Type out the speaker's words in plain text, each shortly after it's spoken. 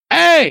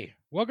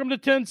Welcome to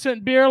 10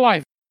 Cent Beer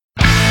Life.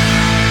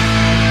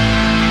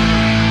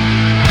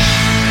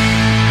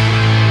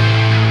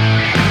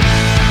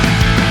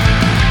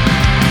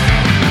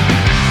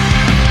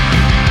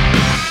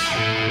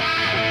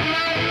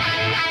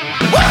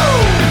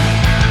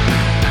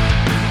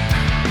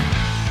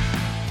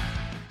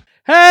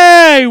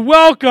 Hey,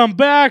 welcome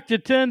back to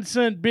 10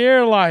 Cent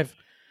Beer Life.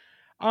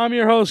 I'm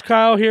your host,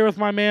 Kyle, here with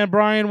my man,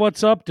 Brian.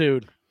 What's up,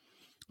 dude?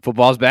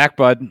 Football's back,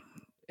 bud.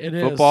 It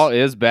is. Football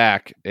is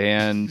back,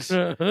 and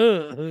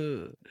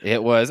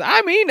it was.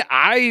 I mean,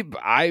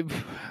 I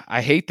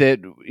hate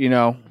that.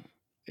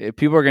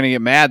 People are going to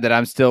get mad that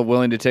I'm still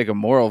willing to take a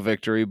moral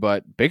victory,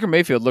 but Baker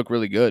Mayfield looked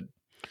really good.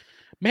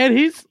 Man,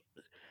 he's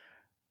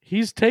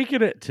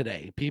taking it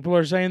today. People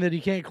are saying that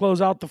he can't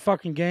close out the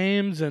fucking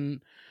games,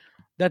 and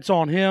that's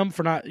on him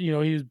for not. He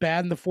was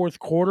bad in the fourth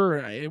quarter.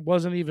 It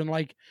wasn't even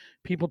like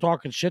people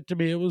talking shit to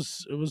me. It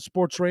was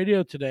sports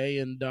radio today,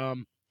 and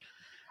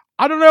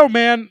I don't know,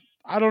 man.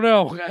 I don't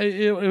know.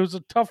 It was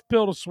a tough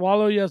pill to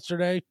swallow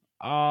yesterday.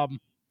 Well,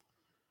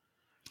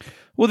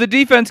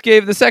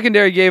 the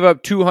secondary gave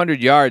up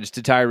 200 yards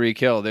to Tyreek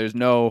Hill. There's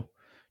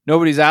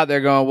nobody's out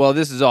there going, well,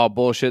 this is all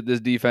bullshit, this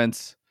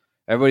defense.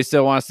 Everybody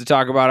still wants to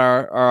talk about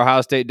our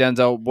Ohio State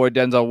Denzel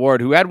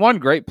Ward, who had one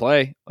great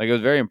play. Like, it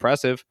was very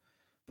impressive.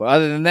 But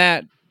other than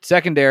that,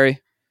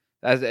 secondary,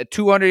 that's at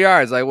 200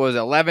 yards. Like, what was it,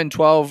 11,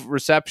 12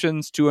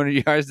 receptions,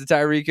 200 yards to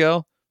Tyreek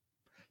Hill?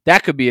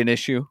 That could be an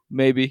issue,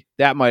 maybe.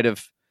 That might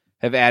have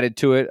added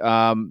to it.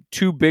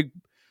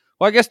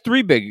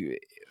 Three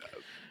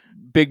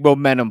big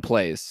momentum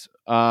plays.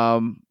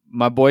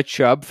 My boy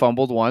Chubb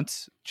fumbled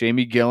once.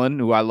 Jamie Gillen,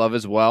 who I love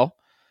as well.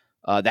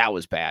 That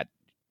was bad.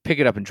 Pick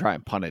it up and try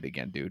and punt it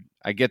again, dude.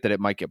 I get that it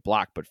might get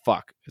blocked, but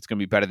fuck, it's going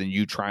to be better than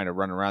you trying to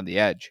run around the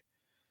edge.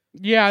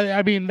 Yeah,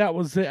 I mean that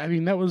was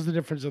the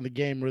difference in the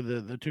game, were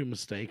the two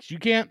mistakes. You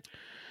can't.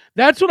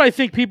 That's what I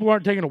think people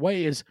aren't taking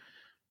away is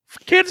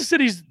Kansas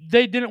City's.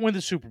 They didn't win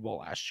the Super Bowl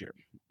last year,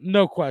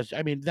 no question.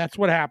 I mean that's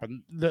what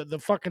happened. The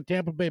fucking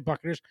Tampa Bay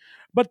Buccaneers,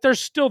 but they're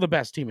still the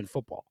best team in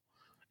football,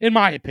 in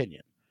my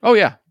opinion. Oh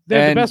yeah, they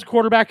have the best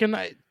quarterback and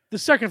the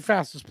second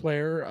fastest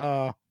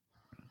player,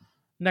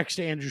 next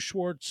to Andrew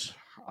Schwartz.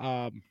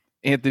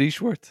 Anthony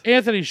Schwartz.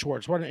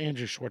 What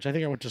Andrew Schwartz? I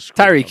think I went to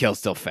school. Tyreek Hill's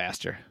still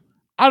faster.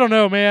 I don't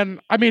know, man.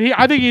 I mean,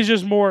 I think he's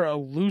just more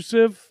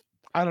elusive.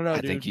 I don't know.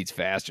 I think he's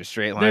faster.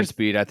 Straight line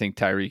speed. I think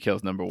Tyreek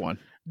Hill's number one.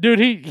 Dude,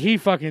 he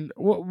fucking.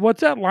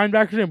 What's that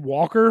linebacker named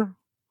Walker?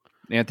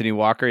 Anthony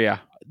Walker, yeah.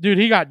 Dude,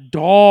 he got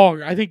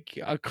dogged. I think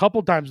a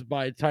couple times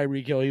by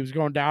Tyreek Hill. He was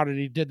going down and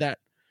he did that.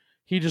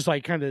 He just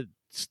like kind of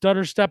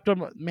stutter stepped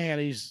him. Man,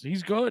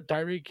 he's good.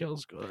 Tyreek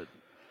Hill's good.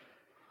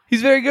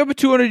 He's very good, but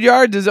 200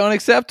 yards is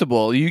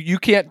unacceptable. You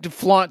can't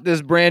flaunt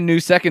this brand new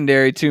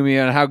secondary to me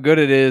on how good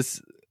it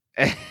is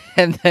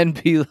and then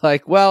be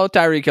like, well,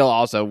 Tyreek Hill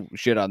also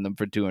shit on them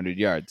for 200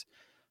 yards.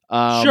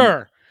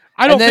 Sure.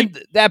 I don't think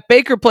that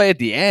Baker play at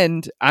the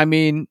end, I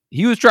mean,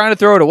 he was trying to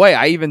throw it away.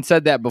 I even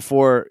said that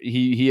before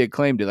he had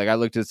claimed it. Like, I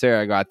looked at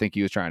Sarah, I go, I think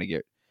he was trying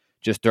to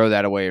just throw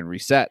that away and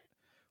reset.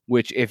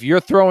 Which, if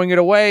you're throwing it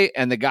away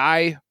and the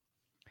guy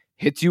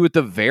hits you at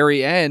the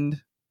very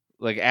end,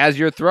 like as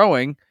you're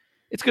throwing,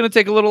 it's going to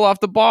take a little off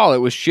the ball. It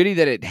was shitty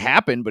that it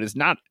happened, but it's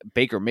not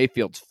Baker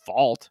Mayfield's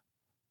fault.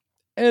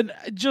 And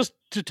just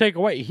to take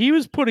away, he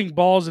was putting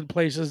balls in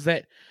places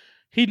that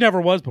he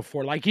never was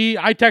before. Like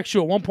I text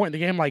you at one point in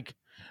the game, like,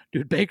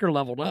 dude, Baker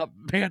leveled up.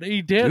 Man,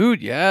 he did.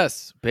 Dude,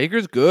 yes.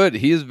 Baker's good.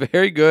 He is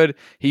very good.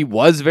 He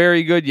was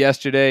very good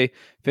yesterday.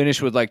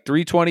 Finished with like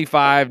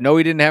 325. No,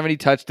 he didn't have any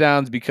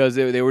touchdowns because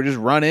they were just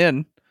run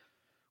in.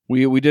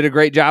 We did a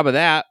great job of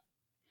that.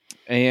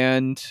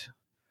 And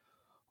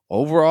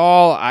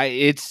overall,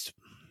 it's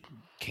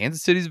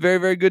Kansas City's a very,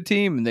 very good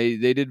team. And they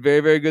did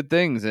very, very good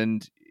things.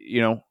 And,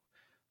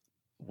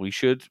 we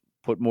should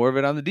put more of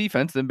it on the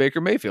defense than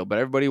Baker Mayfield. But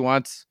everybody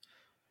wants...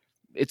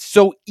 It's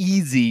so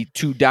easy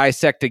to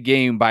dissect a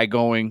game by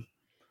going,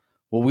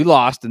 well, we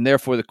lost, and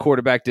therefore the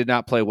quarterback did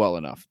not play well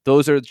enough.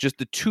 Those are just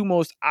the two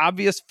most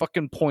obvious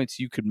fucking points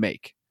you could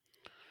make.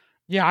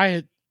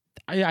 Yeah,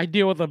 I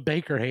deal with a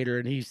Baker hater,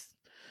 and he's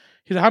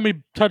how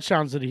many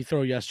touchdowns did he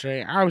throw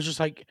yesterday? I was just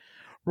like,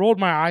 rolled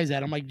my eyes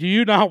at him. Like, do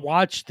you not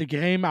watch the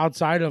game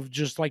outside of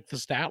just like the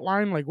stat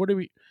line? Like, what are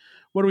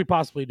we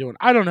possibly doing?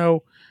 I don't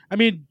know. I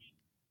mean,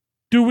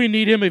 do we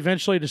need him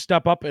eventually to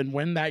step up and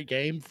win that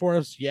game for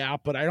us? Yeah,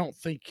 but I don't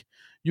think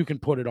you can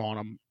put it on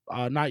him.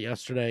 Not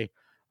yesterday.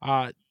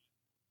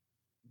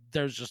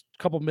 There's just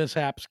a couple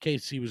mishaps.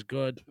 KC was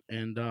good.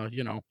 And,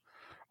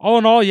 all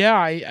in all, yeah,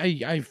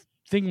 I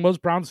think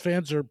most Browns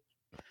fans are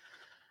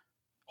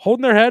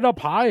holding their head up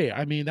high.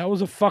 I mean, that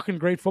was a fucking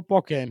great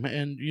football game.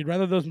 And you'd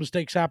rather those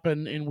mistakes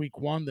happen in week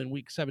 1 than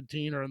week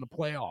 17 or in the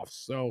playoffs.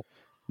 So...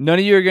 None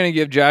of you are going to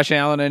give Josh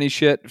Allen any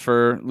shit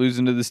for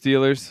losing to the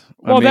Steelers.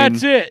 Well,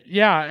 that's it.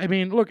 Yeah. I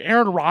mean, look,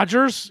 Aaron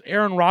Rodgers,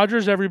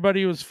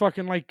 everybody was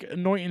fucking like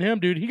anointing him,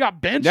 dude. He got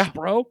benched,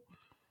 bro.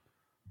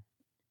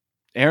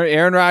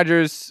 Aaron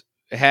Rodgers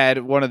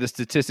had one of the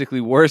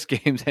statistically worst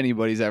games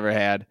anybody's ever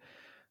had.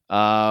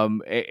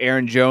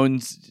 Aaron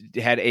Jones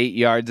had 8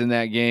 yards in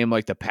that game.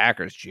 Like the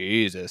Packers,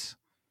 Jesus.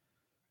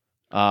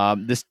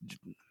 The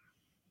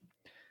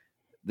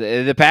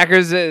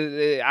Packers.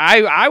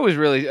 I was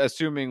really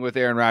assuming with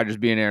Aaron Rodgers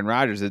being Aaron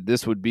Rodgers that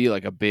this would be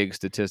like a big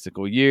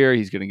statistical year.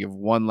 He's going to give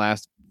one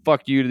last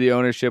fuck you to the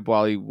ownership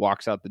while he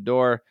walks out the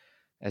door,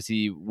 as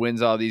he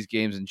wins all these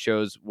games and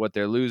shows what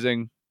they're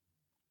losing.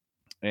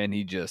 And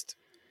he just,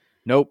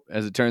 nope.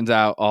 As it turns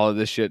out, all of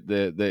this shit,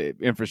 the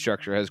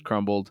infrastructure has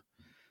crumbled,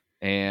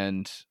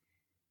 and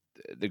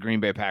the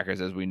Green Bay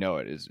Packers, as we know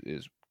it,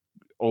 is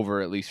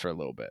over, at least for a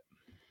little bit.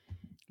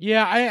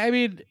 Yeah, I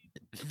mean,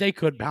 they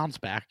could bounce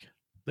back.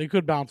 They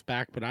could bounce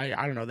back, but I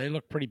don't know. They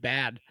look pretty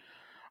bad.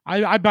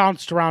 I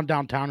bounced around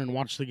downtown and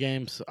watched the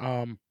games.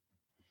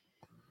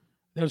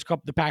 There was a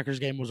couple. The Packers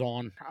game was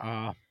on.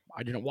 I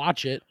didn't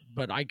watch it,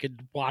 but I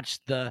could watch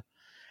the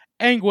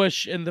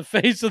anguish in the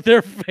face of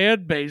their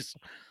fan base.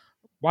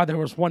 Why there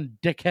was one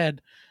dickhead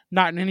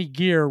not in any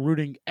gear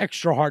rooting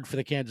extra hard for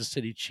the Kansas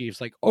City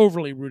Chiefs, like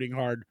overly rooting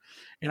hard,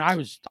 and I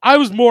was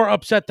more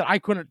upset that I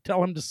couldn't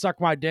tell him to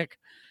suck my dick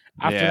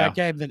after that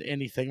game than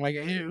anything. Like,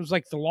 it was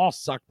like the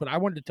loss sucked, but I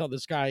wanted to tell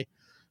this guy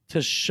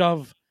to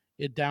shove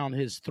it down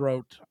his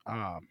throat.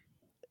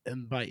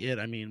 And by it,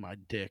 I mean my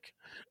dick.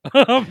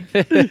 I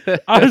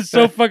was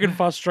so fucking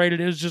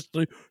frustrated. It was just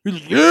like,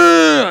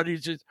 yeah,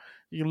 and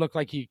you look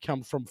like he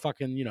come from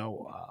fucking,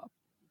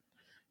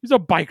 he's a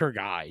biker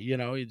guy,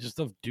 he's just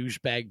a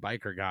douchebag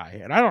biker guy.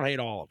 And I don't hate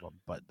all of them,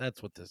 but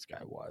that's what this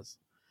guy was.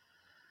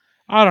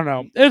 I don't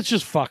know. It's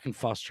just fucking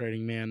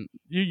frustrating, man.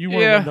 You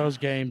want to win those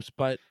games,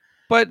 but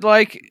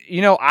like,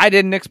 I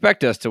didn't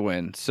expect us to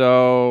win.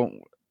 So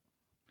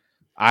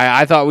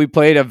I thought we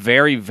played a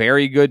very,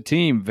 very good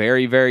team,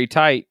 very, very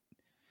tight.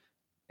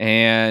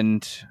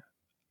 And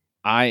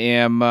I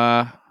am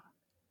I'm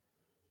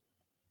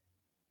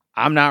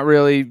not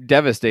really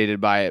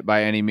devastated by it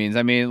by any means.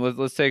 I mean,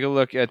 let's take a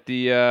look at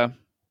the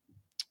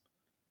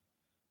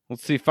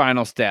let's see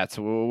final stats.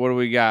 What do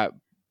we got?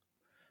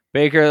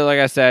 Baker, like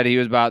I said, he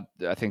was about,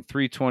 I think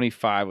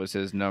 325 was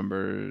his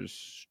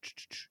numbers.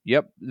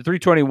 Yep,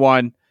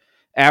 321,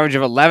 average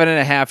of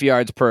 11.5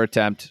 yards per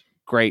attempt.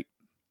 Great.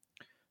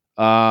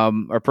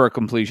 Or per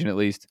completion, at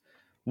least.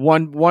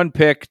 One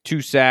pick,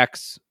 2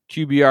 sacks,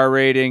 QBR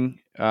rating.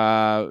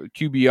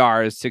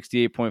 QBR is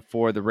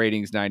 68.4. The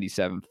rating's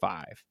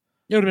 97.5.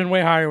 It would have been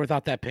way higher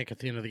without that pick at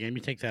the end of the game.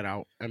 You take that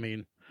out. I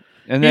mean,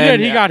 and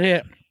then he got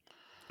hit.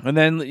 And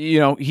then,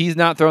 he's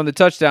not throwing the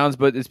touchdowns,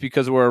 but it's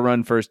because we're a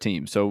run-first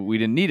team, so we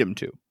didn't need him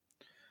to.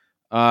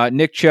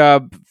 Nick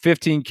Chubb,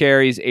 15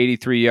 carries,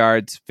 83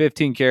 yards.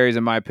 15 carries,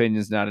 in my opinion,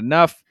 is not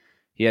enough.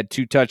 He had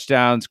 2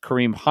 touchdowns.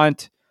 Kareem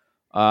Hunt,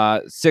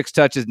 6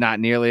 touches, not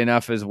nearly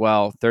enough as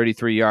well.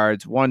 33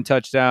 yards, 1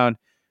 touchdown.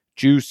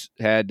 Juice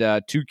had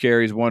 2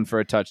 carries, 1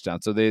 for a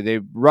touchdown. So they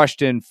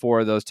rushed in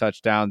 4 of those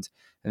touchdowns,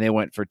 and they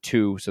went for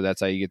 2, so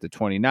that's how you get the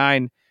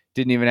 29.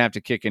 Didn't even have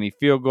to kick any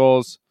field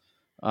goals.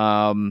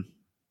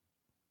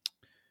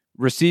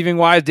 Receiving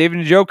wise,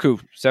 David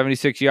Njoku,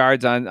 76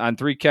 yards on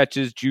 3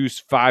 catches. Juice,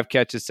 5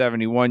 catches,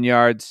 71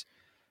 yards.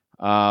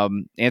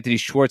 Anthony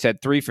Schwartz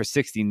had 3 for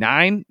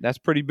 69. That's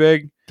pretty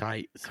big.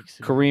 Tight.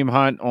 Kareem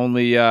Hunt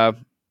only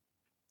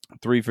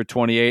 3 for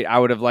 28. I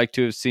would have liked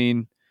to have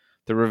seen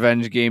the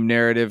revenge game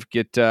narrative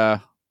get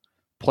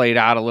played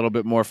out a little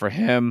bit more for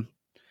him.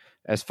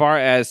 As far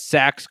as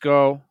sacks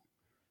go,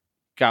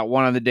 got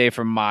 1 on the day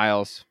from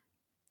Miles.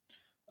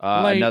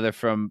 Another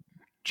from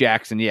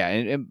Jackson. Yeah,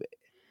 and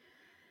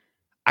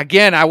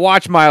again, I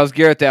watched Myles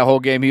Garrett that whole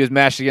game. He was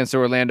matched against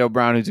Orlando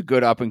Brown, who's a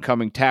good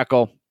up-and-coming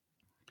tackle.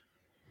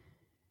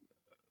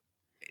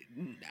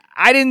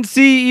 I didn't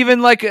see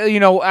even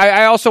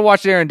I also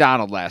watched Aaron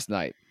Donald last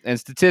night. And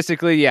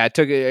statistically, it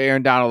took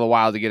Aaron Donald a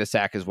while to get a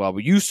sack as well.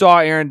 But you saw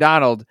Aaron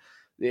Donald,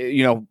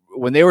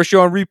 when they were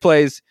showing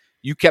replays,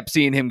 you kept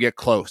seeing him get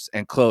close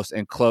and close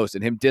and close,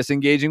 and him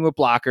disengaging with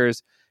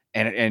blockers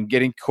and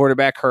getting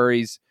quarterback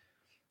hurries.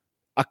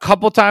 A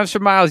couple times for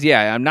Miles,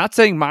 I'm not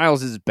saying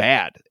Miles is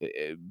bad.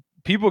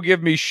 People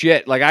give me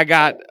shit. Like, I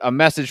got a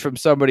message from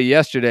somebody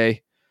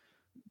yesterday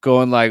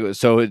going like,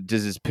 so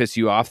does this piss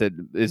you off? That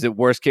is it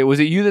worst case? Was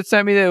it you that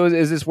sent me that?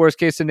 Is this worst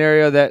case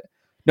scenario that?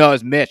 No, it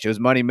was Mitch. It was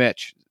Money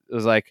Mitch. It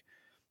was like,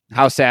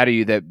 how sad are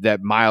you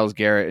that Myles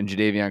Garrett and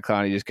Jadeveon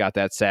Clowney just got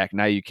that sack?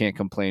 Now you can't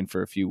complain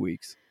for a few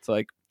weeks. It's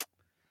like, I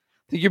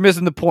think you're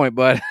missing the point,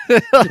 but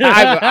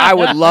I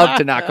would love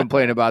to not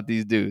complain about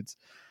these dudes.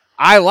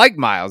 I like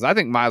Miles. I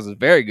think Miles is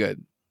very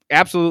good.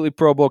 Absolutely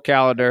Pro Bowl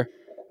caliber,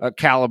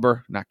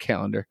 not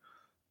calendar.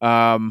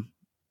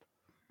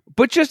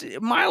 But just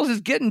Miles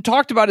is getting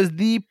talked about as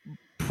the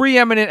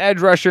preeminent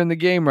edge rusher in the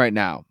game right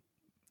now.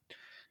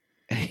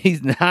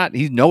 He's not.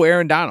 He's no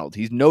Aaron Donald.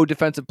 He's no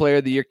defensive player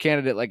of the year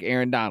candidate like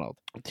Aaron Donald.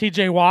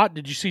 TJ Watt.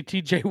 Did you see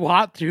TJ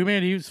Watt too,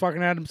 man? He was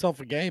fucking had himself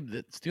a game.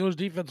 The Steelers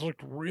defense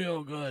looked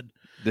real good.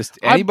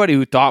 Anybody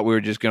who thought we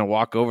were just going to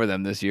walk over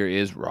them this year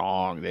is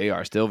wrong. They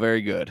are still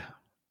very good.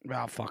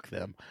 Well, fuck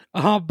them.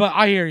 But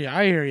I hear you.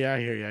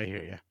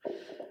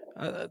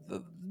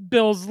 The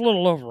Bills a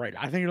little overrated.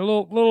 I think a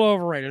little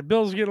overrated.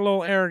 Bills get a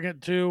little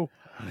arrogant too.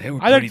 They were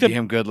I think pretty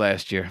damn good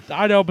last year.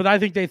 I know, but I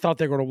think they thought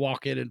they were going to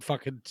walk in and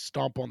fucking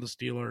stomp on the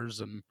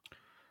Steelers, and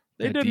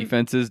they That didn't.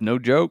 defense is no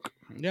joke.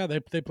 Yeah,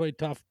 they played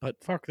tough, but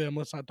fuck them.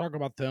 Let's not talk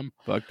about them.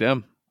 Fuck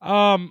them.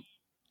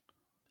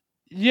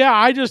 Yeah,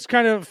 I just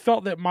kind of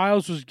felt that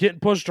Miles was getting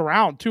pushed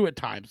around too at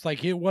times.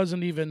 Like it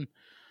wasn't even,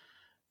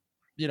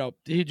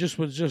 he just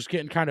was just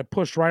getting kind of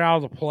pushed right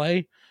out of the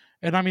play.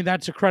 And I mean,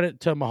 that's a credit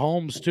to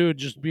Mahomes too,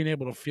 just being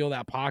able to feel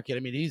that pocket. I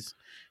mean,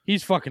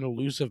 he's fucking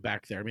elusive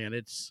back there, man.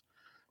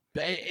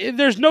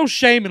 There's no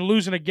shame in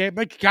losing a game.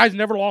 Like the guy's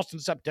never lost in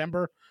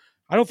September.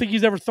 I don't think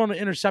he's ever thrown an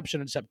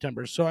interception in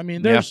September. So I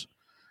mean,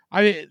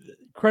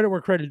 credit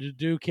where credit is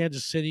due.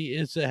 Kansas City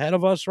is ahead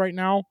of us right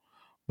now,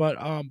 but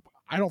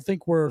I don't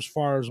think we're as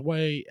far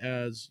away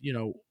as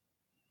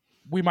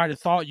we might have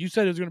thought. You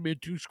said it was going to be a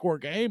 2-score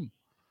game.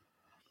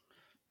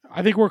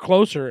 I think we're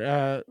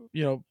closer.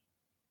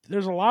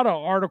 There's a lot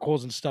of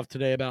articles and stuff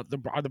today about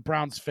are the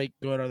Browns fake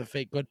good? Are they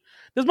fake good?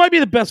 This might be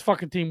the best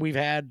fucking team we've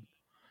had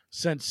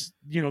since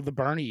the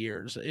Bernie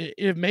years.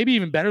 It maybe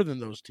even better than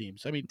those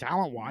teams. I mean,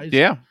 talent wise,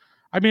 Yeah.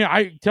 I mean,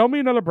 tell me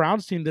another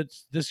Browns team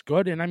that's this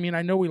good. And I mean,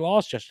 I know we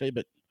lost yesterday,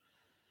 but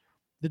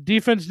the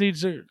defense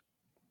needs to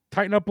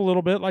tighten up a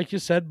little bit, like you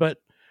said. But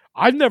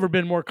I've never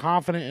been more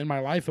confident in my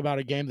life about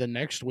a game than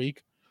next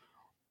week.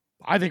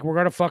 I think we're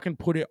gonna fucking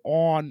put it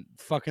on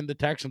fucking the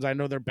Texans. I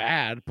know they're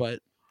bad, but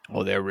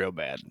they're real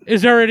bad.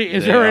 Is there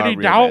any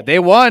doubt? Bad. They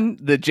won.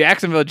 The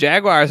Jacksonville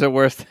Jaguars are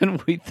worse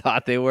than we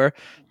thought they were.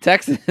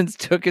 Texans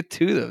took it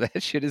to them.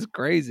 That shit is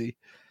crazy.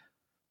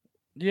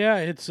 Yeah,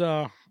 it's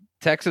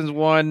Texans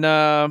won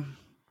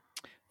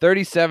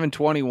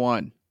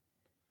 37-21.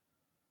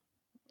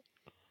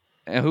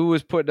 And who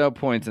was putting up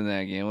points in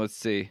that game? Let's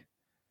see.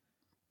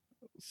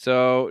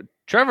 So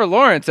Trevor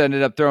Lawrence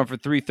ended up throwing for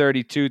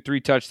 332,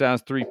 3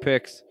 touchdowns, 3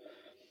 picks.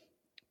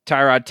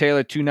 Tyrod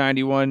Taylor,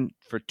 291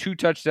 for 2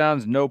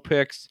 touchdowns, no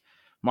picks.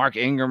 Mark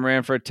Ingram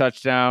ran for a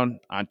touchdown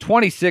on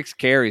 26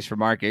 carries for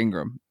Mark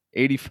Ingram,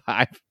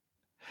 85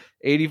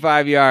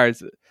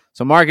 yards.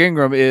 So Mark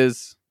Ingram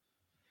is,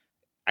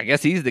 I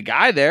guess he's the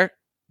guy there.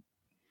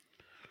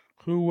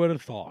 Who would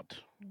have thought?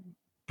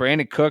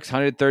 Brandon Cooks,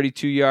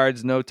 132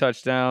 yards, no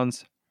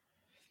touchdowns.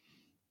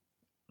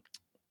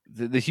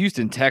 The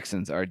Houston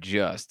Texans are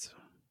just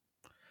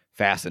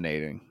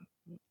fascinating.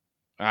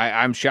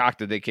 I'm shocked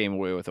that they came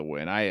away with a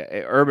win.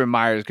 Urban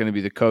Meyer is going to be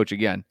the coach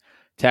again.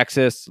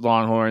 Texas,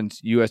 Longhorns,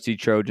 USC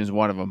Trojans,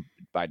 one of them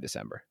by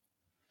December.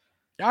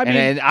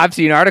 And I've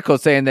seen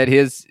articles saying that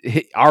he's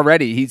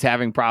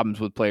having problems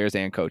with players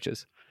and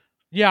coaches.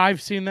 Yeah,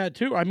 I've seen that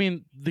too. I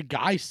mean, the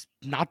guy's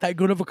not that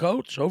good of a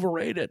coach,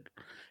 overrated.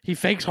 He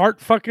fakes heart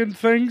fucking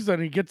things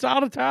and he gets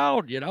out of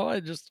town.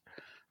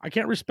 I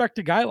can't respect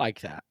a guy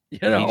like that. He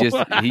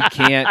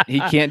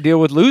can't deal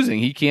with losing.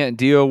 He can't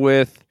deal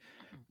with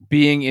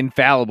being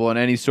infallible in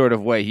any sort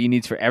of way. He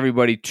needs for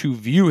everybody to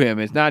view him.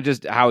 It's not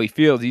just how he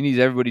feels. He needs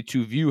everybody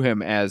to view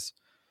him as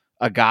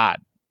a god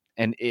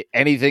and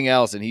anything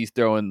else. And he's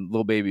throwing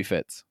little baby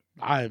fits.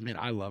 I mean,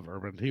 I love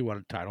Urban. He won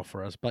a title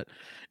for us, but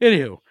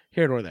anywho,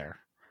 here nor there.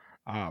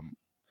 The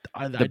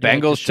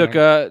Bengals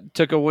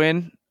took a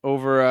win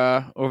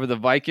over the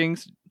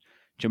Vikings.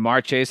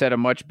 Jamar Chase had a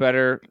much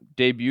better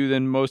debut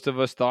than most of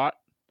us thought.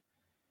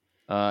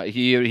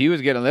 He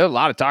was getting a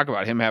lot of talk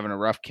about him having a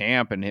rough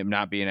camp and him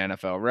not being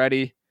NFL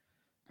ready.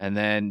 And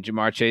then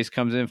Jamar Chase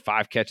comes in,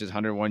 5 catches,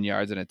 101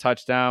 yards, and a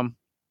touchdown.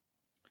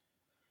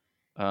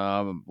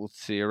 Let's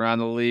see, around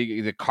the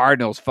league, the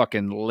Cardinals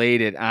fucking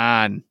laid it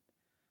on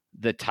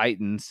the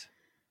Titans.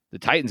 The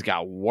Titans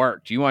got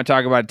worked. You want to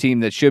talk about a team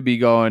that should be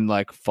going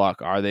like,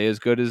 fuck, are they as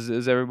good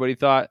as everybody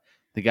thought?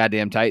 The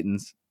goddamn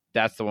Titans.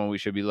 That's the one we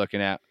should be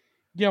looking at.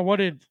 Yeah,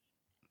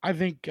 I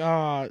think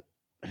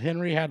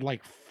Henry had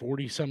like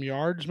 40-some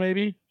yards,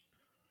 maybe.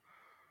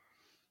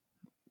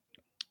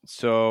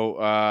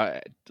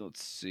 So,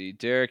 let's see.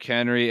 Derrick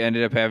Henry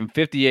ended up having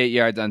 58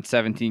 yards on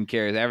 17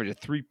 carries, average of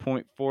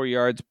 3.4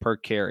 yards per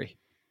carry.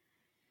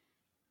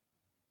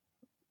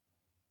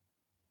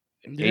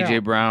 Yeah. A.J.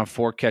 Brown,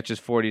 4 catches,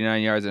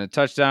 49 yards, and a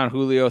touchdown.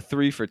 Julio,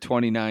 3 for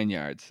 29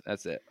 yards.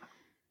 That's it.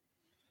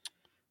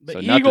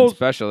 Nothing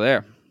special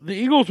there. The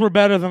Eagles were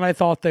better than I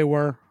thought they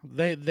were.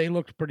 They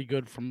looked pretty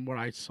good from what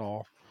I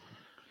saw.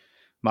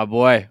 My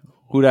boy,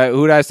 who'd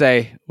I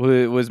say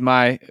was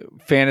my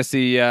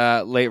fantasy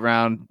late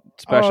round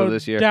special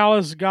this year?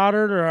 Dallas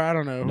Goedert, or I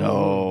don't know.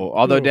 No,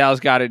 although Dallas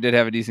Goedert did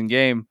have a decent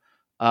game.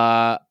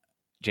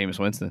 Jameis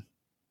Winston.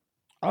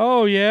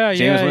 Oh yeah,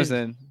 Jameis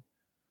Winston.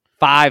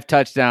 5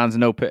 touchdowns,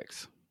 no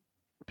picks.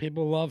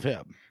 People love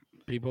him.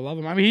 I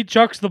mean, he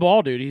chucks the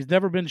ball, dude. He's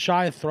never been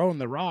shy of throwing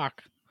the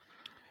rock.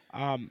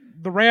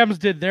 The Rams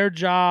did their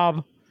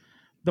job.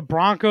 The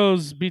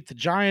Broncos beat the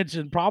Giants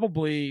in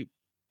probably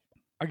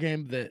a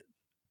game that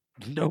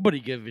nobody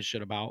gave a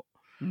shit about.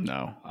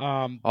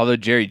 No. Although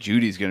Jerry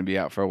Jeudy's going to be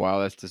out for a while,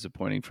 that's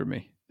disappointing for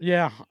me.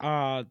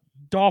 Yeah.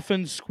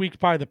 Dolphins squeaked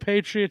by the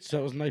Patriots.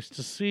 That was nice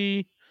to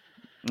see.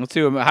 Let's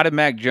see. How did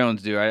Mac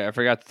Jones do? I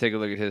forgot to take a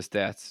look at his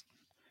stats.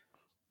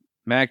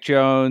 Mac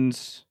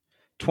Jones,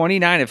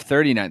 29 of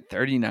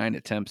 39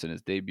 attempts in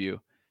his debut.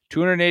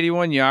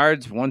 281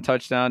 yards, 1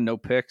 touchdown, no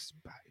picks.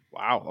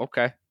 Wow.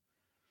 Okay.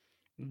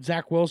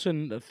 Zach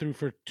Wilson threw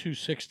for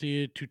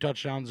 260, 2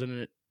 touchdowns,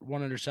 and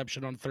 1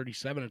 interception on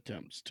 37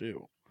 attempts,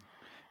 too.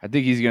 I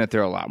think he's going to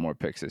throw a lot more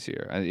picks this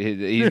year.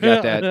 He's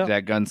got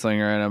that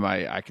gunslinger in him.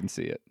 I can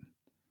see it.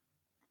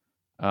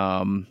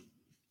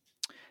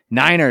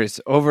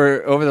 Niners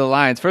over the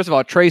Lions. First of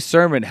all, Trey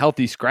Sermon,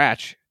 healthy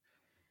scratch.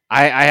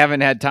 I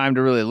haven't had time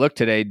to really look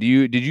today.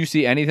 Did you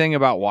see anything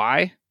about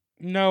why?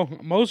 No,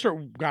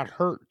 Mostert got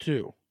hurt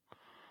too.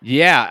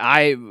 Yeah,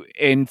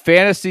 in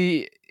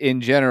fantasy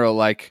in general,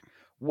 like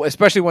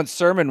especially when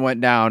Sermon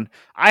went down,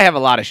 I have a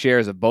lot of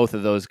shares of both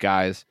of those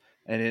guys,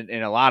 and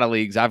in a lot of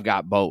leagues, I've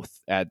got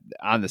both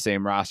on the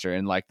same roster.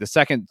 And like the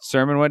second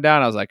Sermon went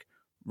down, I was like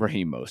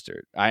Raheem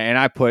Mostert,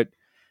 I put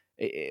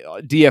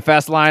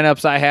DFS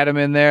lineups. I had him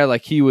in there,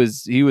 like he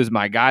was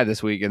my guy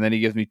this week, and then he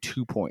gives me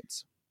 2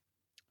 points.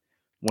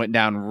 Went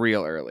down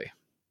real early.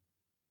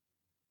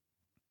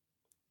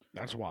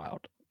 That's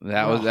wild.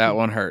 That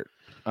one hurt.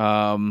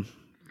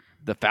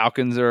 The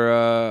Falcons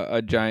are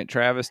a giant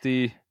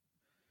travesty.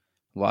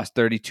 Lost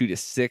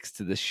 32-6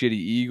 to the shitty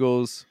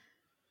Eagles.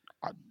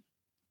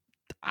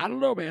 I don't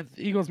know, man.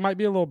 The Eagles might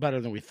be a little better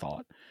than we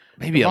thought.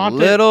 Maybe a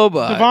little,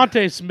 but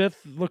Devontae Smith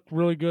looked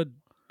really good.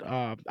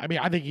 I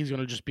think he's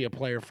going to just be a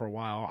player for a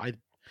while.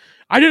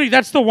 I didn't.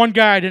 That's the one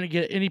guy I didn't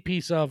get any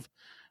piece of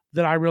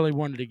that I really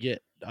wanted to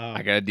get.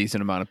 I got a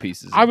decent amount of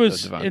pieces. I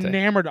was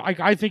enamored.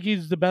 I think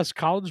he's the best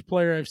college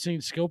player I've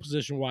seen skill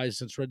position wise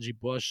since Reggie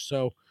Bush.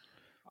 So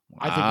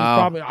I think he's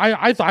probably.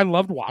 I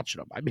loved watching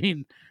him. I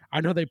mean,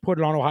 I know they put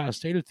it on Ohio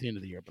State at the end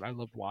of the year, but I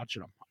loved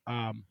watching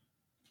him.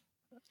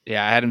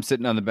 Yeah, I had him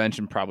sitting on the bench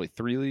in probably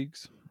 3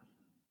 leagues.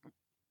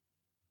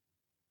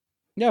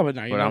 Yeah, but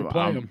now you don't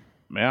play him.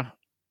 Yeah.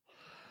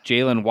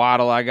 Jalen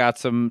Waddle, I got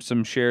some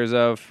shares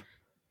of.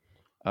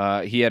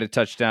 He had a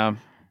touchdown.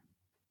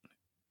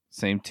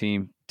 Same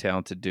team,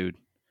 talented dude.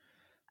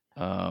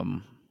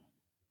 Let's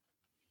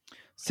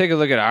take a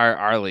look at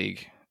our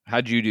league.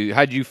 How'd you do?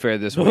 How'd you fare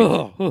this week?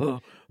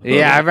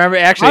 Yeah, I remember.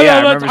 Actually,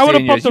 I remember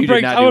seeing yours. You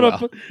did not do well.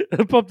 I want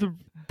to pump the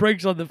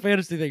brakes on the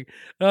fantasy thing.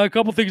 A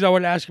couple things I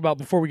want to ask you about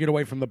before we get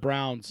away from the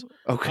Browns.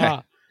 Okay.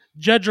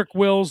 Jedrick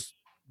Wills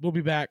will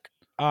be back.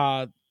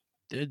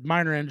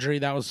 Minor injury.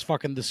 That was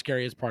fucking the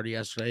scariest part of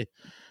yesterday.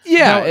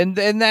 Yeah, and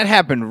that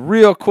happened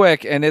real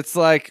quick, and it's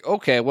like,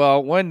 okay,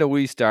 well, when do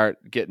we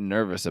start getting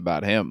nervous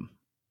about him?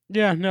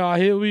 Yeah, no,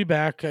 he'll be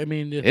back. I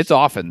mean, it's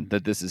often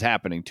that this is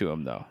happening to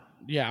him, though.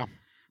 Yeah.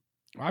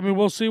 I mean,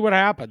 we'll see what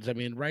happens. I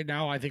mean, right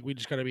now, I think we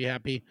just got to be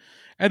happy.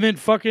 And then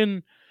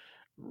fucking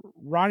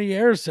Ronnie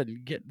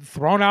Harrison getting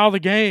thrown out of the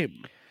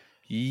game.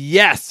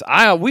 Yes,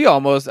 we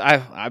almost.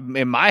 I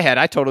in my head,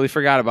 I totally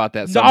forgot about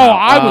that. Somehow. No,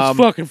 I was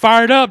fucking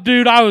fired up,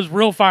 dude. I was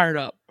real fired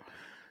up.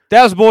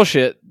 That was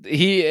bullshit.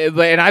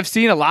 And I've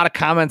seen a lot of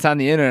comments on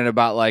the internet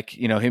about like,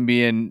 you know,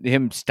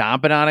 him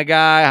stomping on a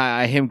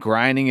guy, him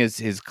grinding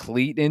his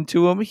cleat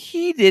into him.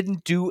 He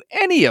didn't do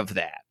any of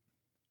that.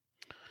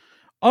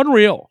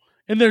 Unreal.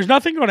 And there's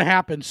nothing going to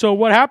happen. So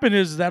what happened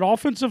is that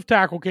offensive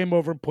tackle came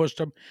over and pushed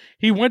him.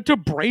 He went to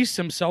brace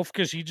himself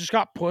because he just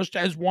got pushed,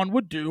 as one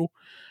would do.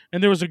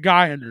 And there was a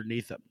guy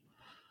underneath him.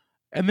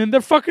 And then the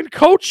fucking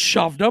coach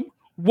shoved him.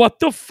 What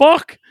the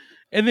fuck?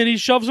 And then he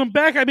shoves him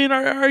back. I mean,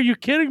 are you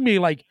kidding me?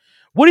 Like,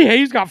 Woody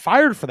Hayes got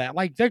fired for that.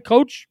 Like, that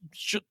coach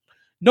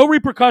no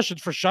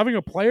repercussions for shoving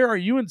a player. Are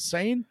you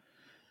insane?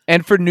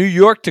 And for New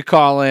York to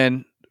call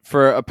in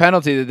for a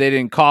penalty that they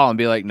didn't call and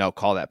be like, no,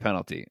 call that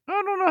penalty. I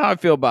don't know how I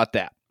feel about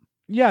that.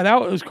 Yeah,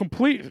 that was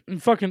complete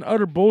and fucking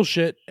utter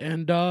bullshit.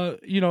 And,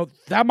 you know,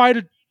 that might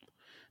have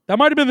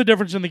been the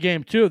difference in the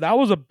game, too. That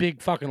was a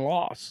big fucking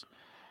loss.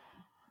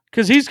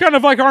 Because he's kind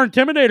of like our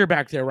intimidator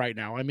back there right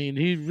now. I mean,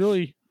 he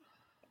really...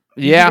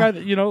 Yeah.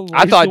 That, you know,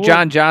 I thought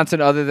John Johnson,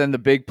 other than the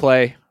big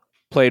play,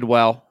 played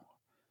well.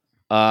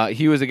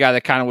 He was a guy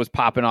that kind of was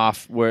popping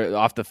off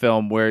the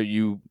film where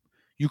you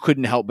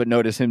couldn't help but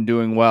notice him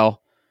doing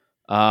well.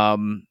 I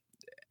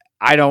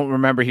don't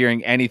remember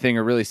hearing anything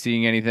or really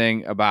seeing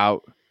anything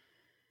about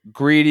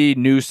Greedy,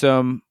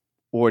 Newsome,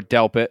 or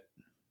Delpit.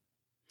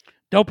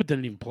 Delpit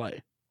didn't even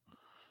play.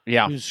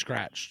 Yeah. He was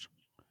scratched.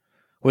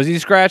 Was he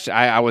scratched?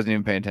 I wasn't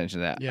even paying attention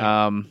to that.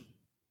 Yeah.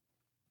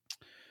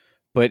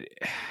 But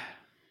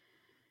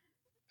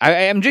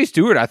MJ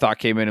Stewart, I thought,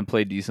 came in and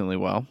played decently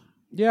well.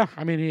 Yeah,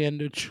 I mean, he had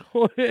no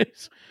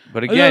choice.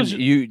 But again,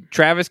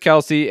 Travis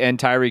Kelce and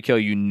Tyreek Hill,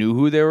 you knew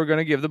who they were going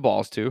to give the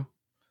balls to,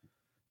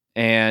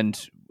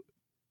 and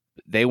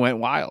they went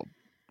wild.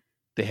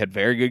 They had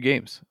very good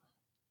games.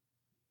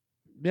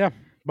 Yeah,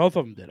 both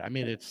of them did. I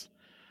mean,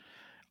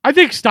 I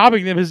think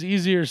stopping them is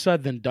easier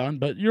said than done.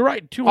 But you're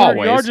right.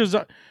 200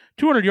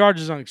 yards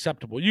is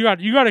unacceptable. You got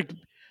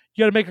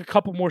to make a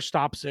couple more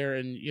stops there,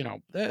 and you know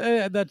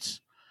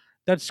that's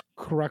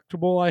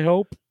correctable. I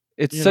hope.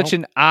 It's such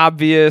an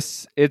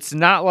obvious. It's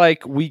not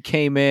like we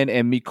came in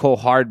and Mecole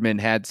Hardman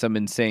had some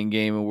insane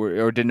game,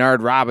 or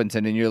Denard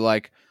Robinson, and you're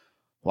like,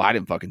 "Well, I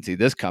didn't fucking see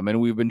this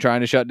coming." We've been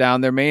trying to shut down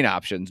their main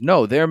options.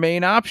 No, their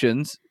main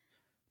options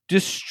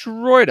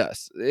destroyed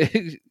us.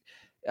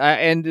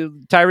 And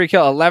Tyreek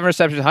Hill, 11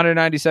 receptions,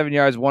 197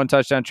 yards, 1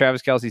 touchdown.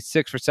 Travis Kelce,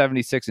 6 for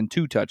 76 and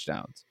 2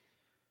 touchdowns.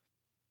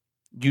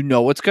 You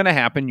know what's going to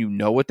happen. You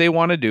know what they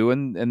want to do,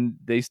 and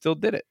they still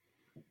did it.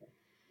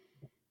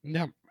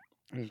 Yeah,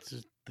 it's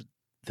just,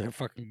 they're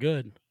fucking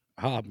good.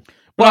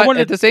 But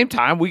at the same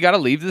time, we got to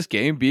leave this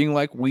game being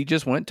like we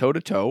just went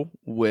toe-to-toe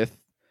with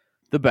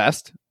the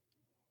best,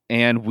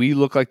 and we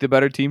look like the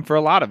better team for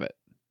a lot of it.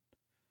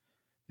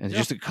 And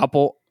just a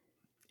couple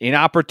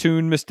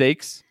inopportune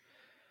mistakes.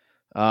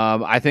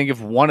 I think if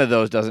one of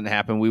those doesn't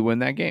happen, we win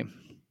that game.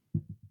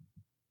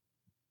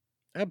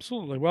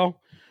 Absolutely.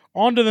 Well,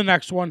 on to the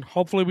next one.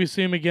 Hopefully we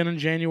see him again in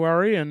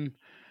January, and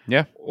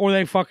or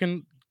they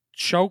fucking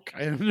choke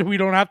and we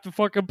don't have to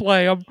fucking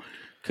play them.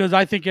 Because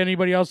I think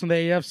anybody else in the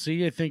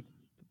AFC, I think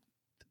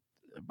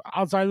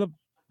outside of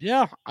the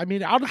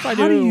outside.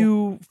 How do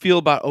you feel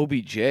about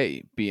OBJ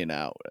being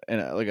out?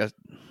 And I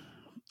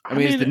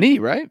mean, it's the knee,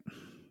 right?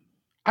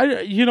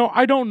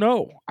 I don't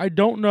know. I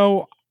don't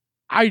know.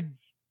 I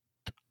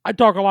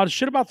talk a lot of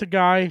shit about the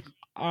guy,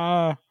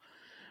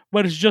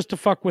 but it's just to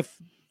fuck with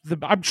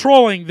I'm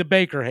trolling the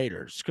Baker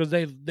haters because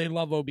they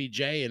love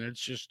OBJ, and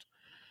it's just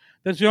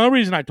that's the only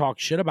reason I talk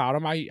shit about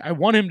him. I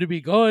want him to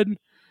be good.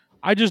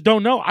 I just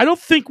don't know. I don't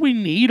think we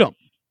need him.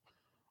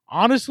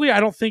 Honestly,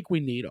 I don't think we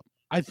need him.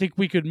 I think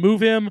we could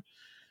move him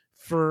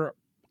for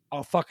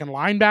a fucking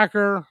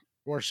linebacker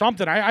or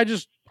something. I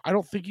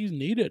don't think he's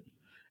needed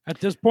at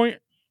this point.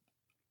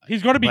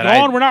 He's going to be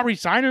gone. We're not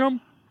re-signing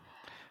him.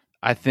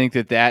 I think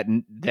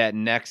that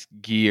next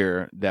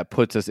gear that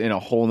puts us in a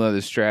whole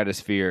nother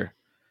stratosphere,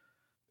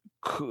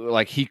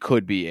 like he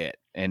could be it.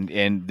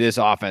 And this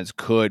offense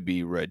could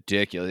be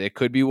ridiculous. It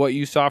could be what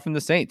you saw from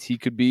the Saints. He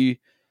could be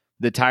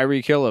the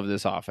Tyreek Hill of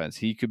this offense.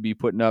 He could be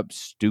putting up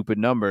stupid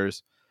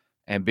numbers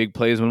and big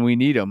plays when we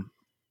need him.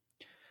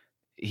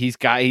 He's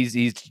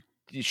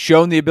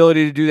shown the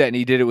ability to do that, and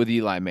he did it with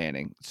Eli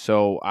Manning.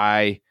 So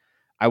I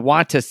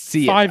want to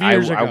see 5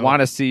 years ago. I want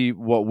to see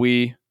what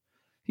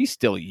he's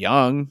still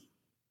young.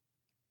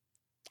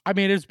 I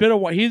mean, it's been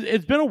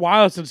a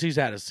while since he's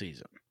had a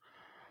season.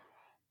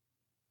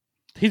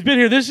 He's been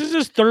here. This is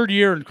his third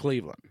year in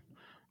Cleveland.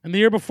 And the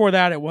year before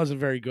that, it wasn't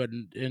very good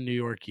in New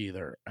York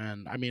either.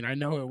 And, I mean, I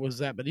know it was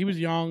that, but he was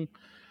young.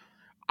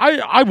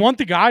 I want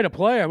the guy to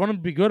play. I want him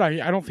to be good.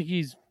 I don't think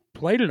he's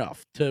played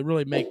enough to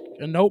really make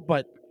a note,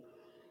 but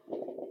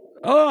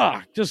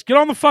just get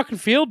on the fucking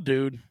field,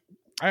 dude.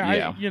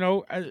 Whatever.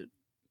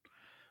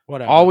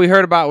 All we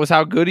heard about was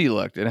how good he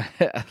looked. And,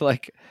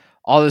 like,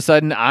 all of a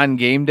sudden on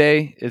game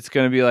day, it's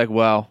going to be like,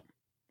 well,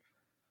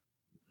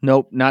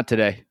 nope, not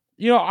today.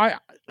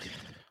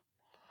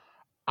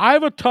 I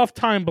have a tough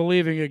time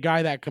believing a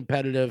guy that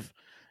competitive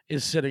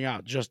is sitting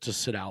out just to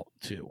sit out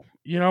too.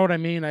 You know what I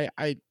mean? I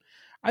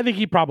think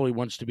he probably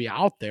wants to be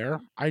out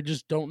there. I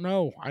just don't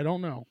know. I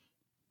don't know.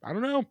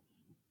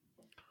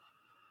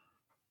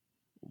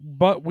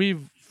 But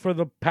for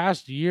the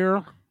past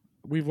year,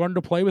 we've learned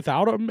to play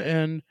without him,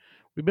 and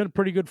we've been a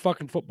pretty good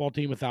fucking football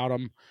team without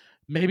him.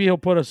 Maybe he'll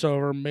put us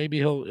over.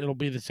 Maybe it'll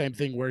be the same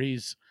thing where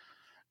he's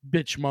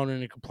bitch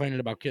moaning and complaining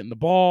about getting the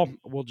ball.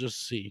 We'll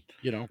just see,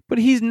 But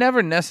he's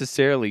never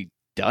necessarily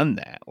done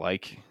that.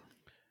 Like,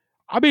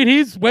 I mean,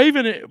 he's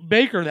waving at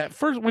Baker that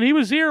first when he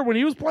was here, when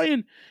he was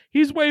playing,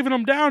 he's waving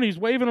him down. He's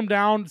waving him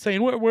down,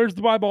 saying, "Where's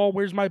my ball?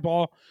 Where's my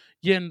ball?"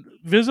 Getting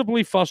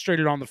visibly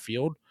frustrated on the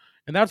field,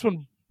 and that's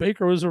when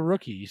Baker was a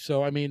rookie.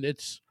 So I mean,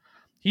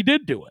 he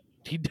did do it.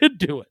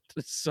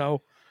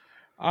 So,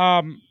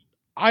 I'm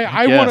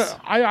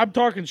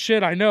talking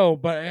shit, I know,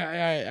 but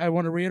I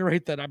want to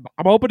reiterate that I'm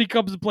hoping he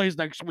comes and plays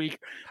next week.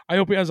 I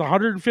hope he has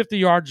 150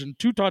 yards and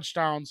 2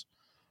 touchdowns.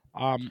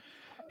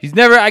 He's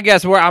never, I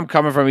guess where I'm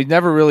coming from, he's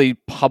never really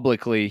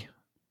publicly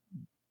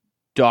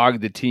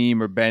dogged the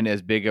team or been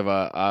as big of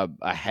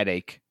a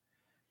headache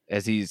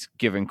as he's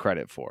given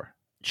credit for.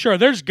 Sure,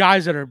 there's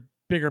guys that are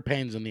bigger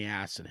pains in the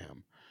ass than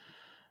him.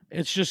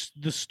 It's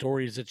just the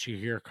stories that you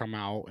hear come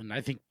out, and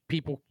I think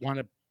people want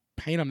to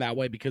paint him that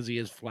way because he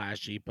is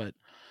flashy, but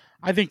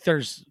I think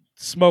there's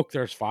smoke,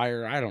 there's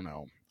fire. I don't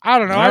know.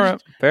 All right.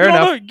 Fair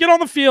enough. Get on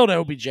the field,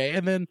 OBJ,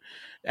 and then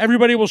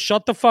everybody will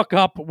shut the fuck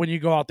up when you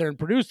go out there and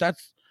produce.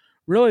 That's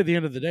really at the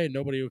end of the day.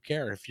 Nobody will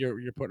care if you're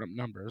putting up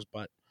numbers.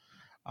 But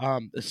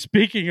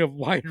speaking of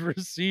wide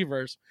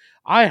receivers,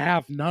 I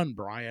have none,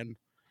 Brian.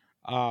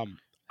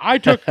 I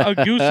took a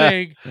goose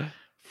egg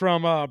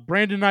from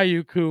Brandon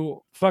Ayuk,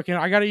 who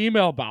I got an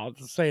email about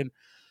saying,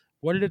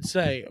 what did it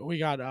say? We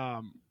got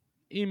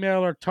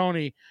emailer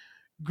Tony.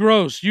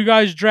 Gross. You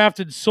guys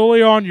drafted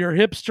solely on your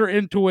hipster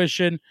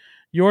intuition.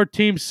 Your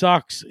team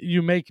sucks.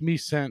 You make me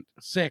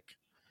sick.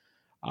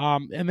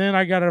 And then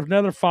I got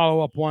another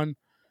follow-up one.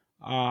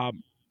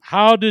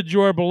 How did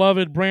your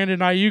beloved Brandon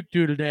Ayuk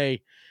do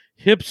today?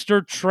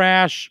 Hipster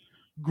trash.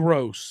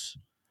 Gross.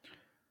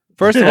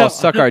 First of all,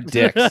 suck our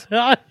dicks.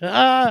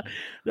 Tony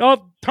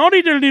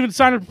didn't even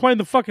sign up to play in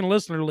the fucking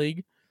listener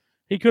league.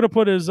 He could have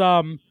put his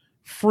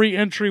free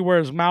entry where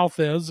his mouth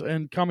is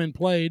and come and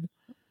played.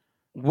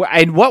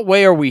 In what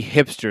way are we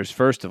hipsters,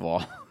 first of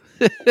all?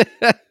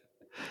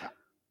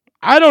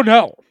 I don't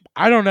know.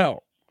 I don't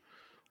know.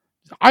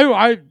 I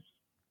I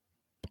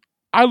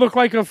I look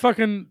like a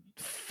fucking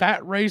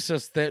fat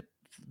racist that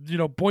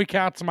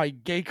boycotts my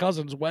gay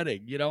cousin's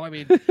wedding. I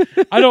mean,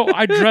 I don't.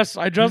 I dress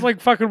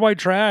like fucking white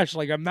trash.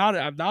 Like I'm not a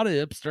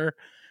hipster.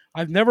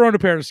 I've never owned a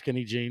pair of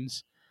skinny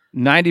jeans.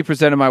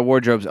 90% of my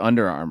wardrobe's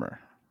Under Armour.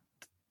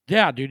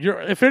 Yeah, dude.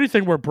 If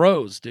anything, we're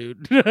bros,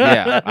 dude.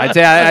 Yeah,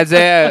 I'd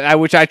say,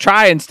 which I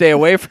try and stay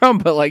away from,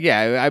 but like,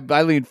 yeah,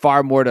 I lean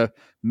far more to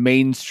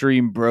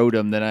mainstream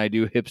brodom than I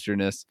do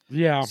hipsterness.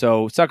 Yeah.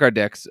 So suck our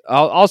dicks.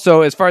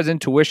 Also, as far as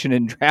intuition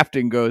and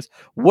drafting goes,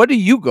 what do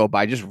you go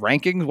by? Just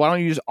rankings? Why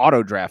don't you just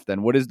auto draft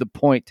then? What is the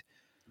point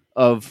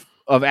of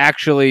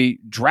actually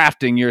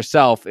drafting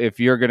yourself if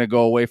you're going to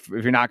go away if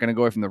you're not going to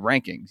go away from the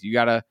rankings? You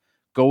got to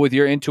go with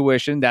your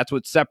intuition. That's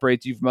what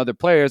separates you from other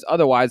players.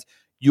 Otherwise,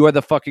 you are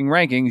the fucking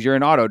rankings. You're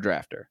an auto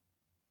drafter.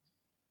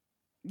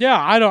 Yeah,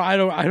 I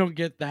don't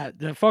get that.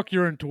 Fuck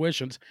your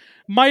intuitions.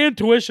 My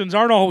intuitions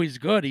aren't always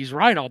good. He's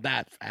right on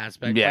that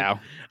aspect. Yeah.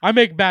 Like, I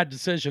make bad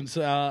decisions.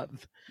 Like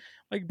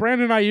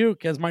Brandon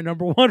Ayuk as my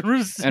number one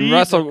receiver.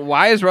 And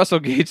why is Russell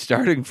Gage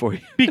starting for you?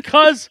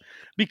 because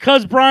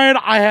Brian,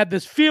 I had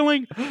this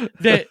feeling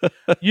that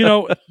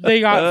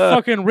they got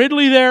fucking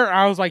Ridley there.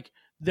 I was like,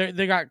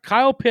 they got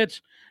Kyle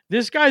Pitts.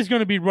 This guy's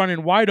going to be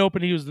running wide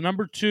open. He was the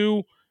number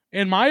 2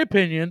 in my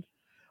opinion,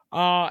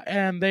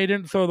 and they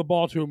didn't throw the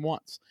ball to him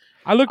once.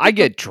 I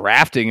get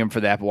drafting him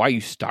for that, but why are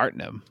you starting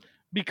him?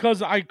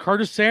 Because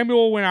Curtis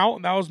Samuel went out,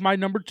 and that was my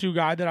number 2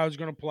 guy that I was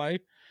going to play.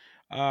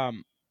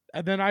 And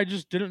then I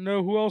just didn't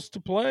know who else to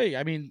play.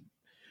 I mean,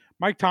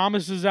 Mike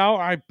Thomas is out.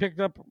 I picked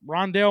up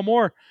Rondale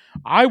Moore.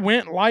 I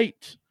went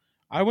light.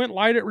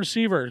 At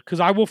receiver because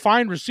I will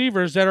find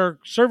receivers that are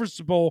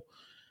serviceable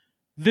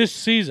this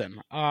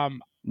season.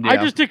 I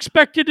just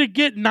expected to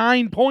get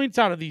 9 points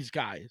out of these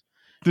guys.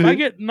 If I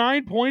get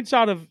 9 points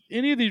out of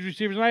any of these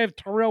receivers, and I have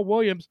Terrell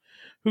Williams,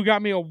 who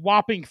got me a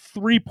whopping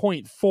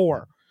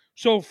 3.4.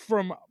 So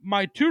from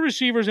my 2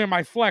 receivers and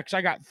my flex,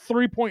 I got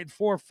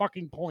 3.4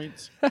 fucking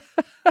points.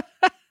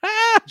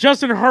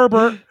 Justin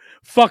Herbert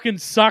fucking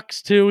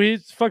sucks too.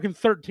 He's fucking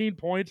 13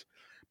 points.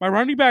 My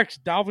running backs,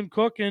 Dalvin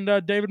Cook and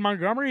David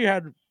Montgomery,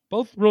 had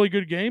both really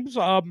good games.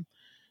 Not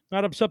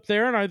upset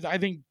there, and I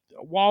think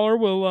Waller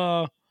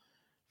will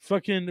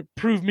fucking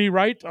prove me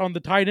right on the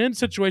tight end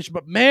situation.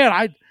 But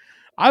man,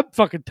 I'm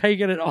fucking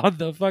taking it on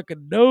the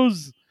fucking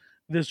nose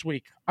this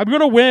week. I'm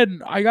gonna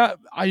win. I got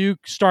Ayuk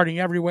starting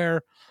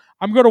everywhere.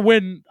 I'm gonna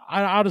win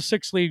out of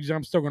 6 leagues.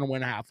 I'm still gonna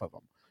win half of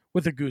them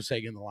with a goose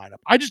egg in the lineup.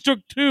 I just took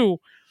 2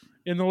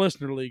 in the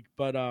listener league,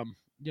 but I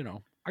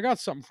got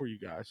something for you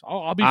guys.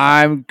 I'll be.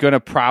 I'm gonna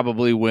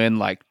probably win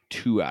like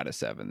 2 out of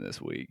 7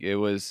 this week. It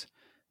was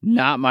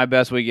not my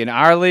best week in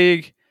our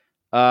league.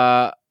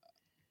 My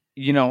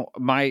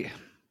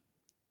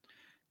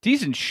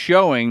decent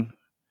showing,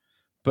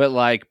 but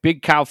like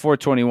Big Cow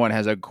 421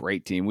 has a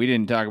great team. We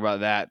didn't talk about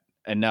that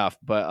enough,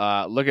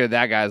 but look at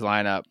that guy's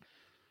lineup.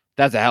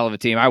 That's a hell of a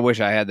team. I wish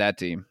I had that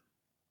team.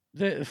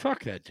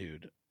 Fuck that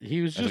dude.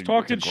 He was just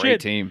talking shit. Great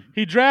team.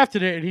 He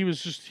drafted it, and he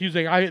was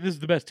like, "This is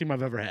the best team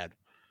I've ever had."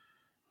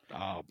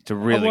 It's a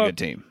really good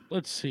team.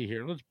 Let's see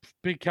here. Let's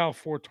Big Cal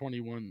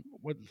 421.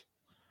 What?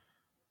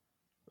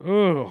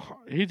 Oh,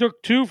 he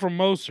took 2 from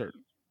Mostert.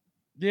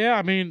 Yeah,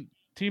 I mean,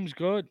 team's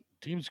good.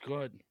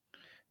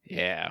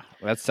 Yeah,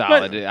 that's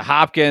solid.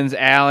 Hopkins,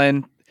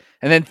 Allen,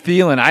 and then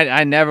Thielen.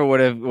 I never would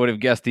have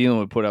guessed Thielen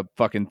would put up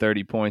fucking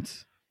 30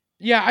 points.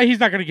 Yeah, he's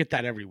not going to get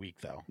that every week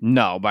though.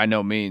 No, by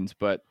no means.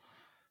 But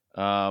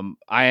I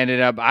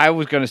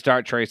was going to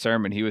start Trey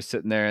Sermon. He was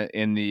sitting there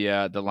in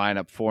the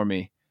lineup for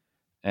me,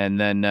 and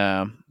then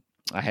I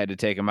had to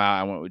take him out.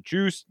 I went with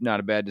Juice. Not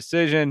a bad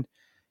decision.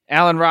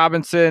 Allen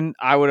Robinson,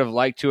 I would have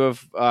liked to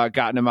have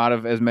gotten him out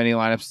of as many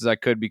lineups as I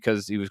could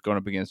because he was going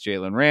up against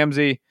Jalen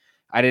Ramsey.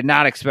 I did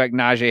not expect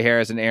Najee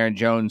Harris and Aaron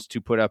Jones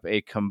to put up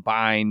a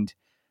combined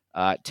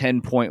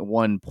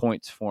 10.1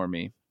 points for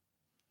me.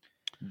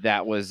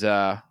 That was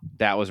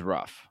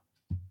rough.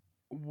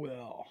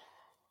 Well,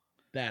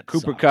 that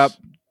Cooper sucks. Kupp,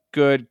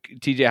 good.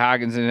 T.J.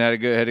 Hockenson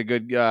had a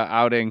good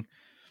outing,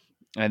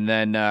 and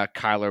then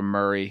Kyler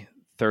Murray,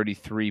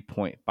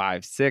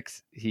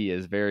 33.56. He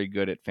is very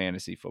good at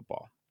fantasy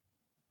football.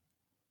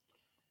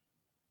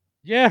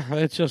 Yeah,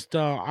 it's just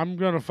I'm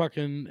gonna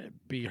fucking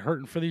be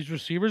hurting for these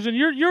receivers, and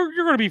you're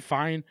gonna be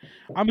fine.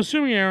 I'm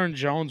assuming Aaron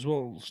Jones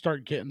will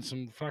start getting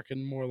some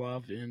fucking more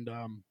love, and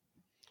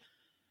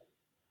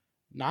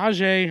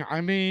Najee. I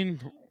mean,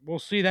 we'll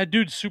see. That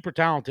dude's super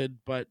talented,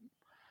 but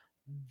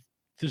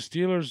the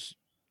Steelers,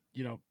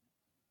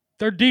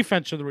 their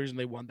defense are the reason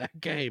they won that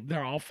game.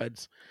 Their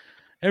offense.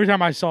 Every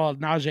time I saw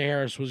Najee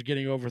Harris was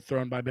getting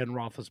overthrown by Ben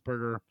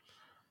Roethlisberger,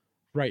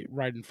 right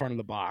in front of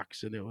the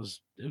box, and it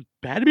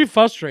had to be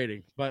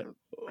frustrating. But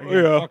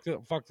again,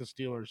 fuck the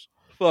Steelers.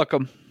 Fuck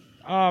them.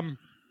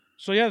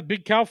 So yeah, the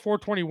Big Cow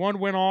 421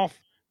 went off.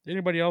 Did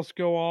anybody else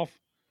go off?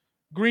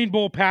 Green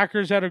Bull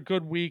Packers had a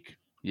good week.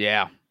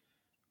 Yeah.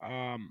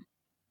 I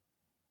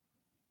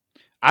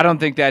don't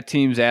think that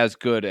team's as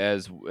good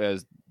as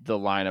the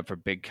lineup for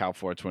Big Cow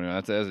 421.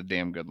 That's a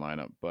damn good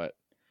lineup, but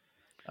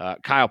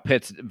Kyle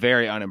Pitts,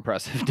 very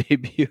unimpressive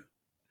debut.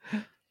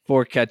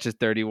 4 catches,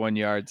 31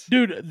 yards.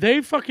 Dude,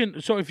 they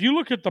fucking so if you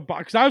look at the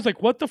box, I was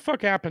like, what the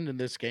fuck happened in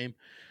this game?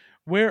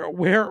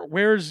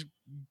 Where's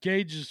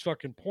Gage's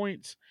fucking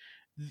points?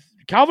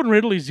 Calvin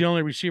Ridley's the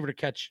only receiver to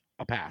catch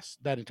a pass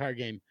that entire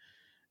game.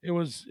 It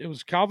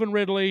was Calvin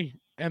Ridley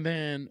and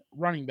then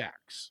running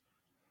backs.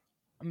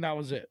 And that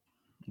was it.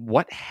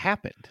 What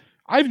happened?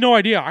 I have no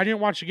idea. I didn't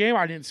watch the game.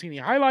 I didn't see any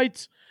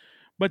highlights,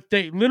 but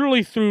they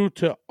literally threw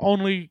to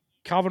only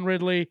Calvin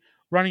Ridley,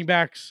 running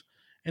backs,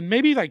 and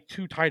maybe like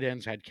 2 tight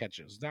ends had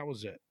catches. That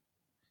was it.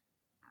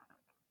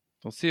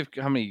 Let's see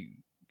how many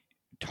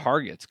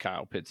targets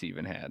Kyle Pitts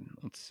even had.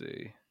 Let's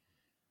see.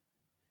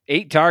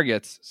 8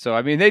 targets. So,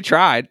 I mean, they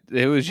tried.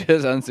 It was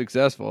just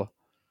unsuccessful.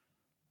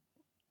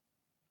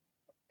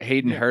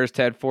 Hayden Hurst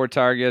had 4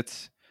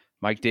 targets.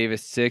 Mike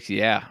Davis, 6.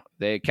 Yeah.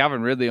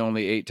 Calvin Ridley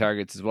only 8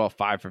 targets as well,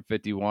 5 for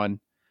 51.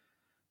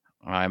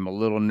 I'm a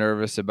little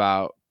nervous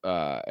about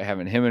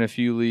having him in a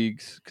few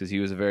leagues because he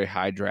was a very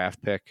high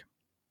draft pick.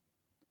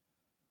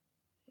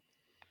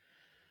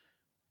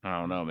 I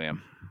don't know,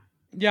 man.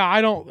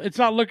 Yeah, it's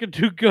not looking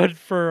too good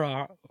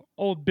for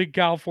old Big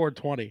Cal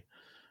 420.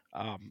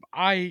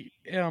 I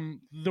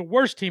am the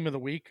worst team of the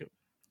week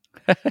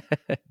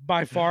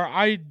by far.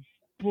 I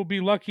will be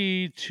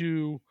lucky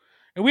to,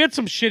 and we had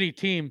some shitty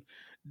team.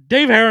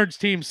 Dave Herron's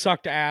team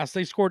sucked ass.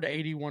 They scored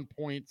 81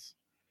 points.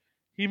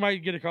 He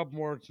might get a couple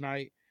more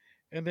tonight.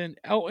 And then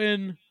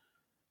Elton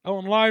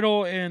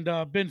Lytle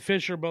and Ben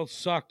Fisher both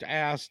sucked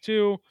ass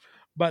too,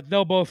 but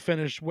they'll both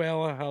finish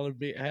well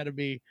ahead of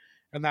me,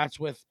 and that's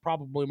with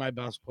probably my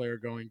best player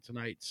going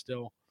tonight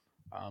still.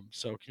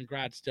 So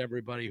congrats to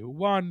everybody who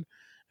won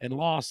and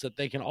lost, that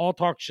they can all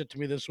talk shit to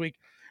me this week.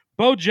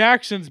 Bo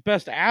Jackson's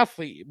best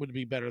athlete would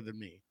be better than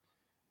me.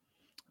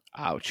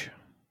 Ouch.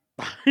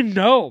 I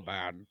know,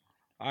 man.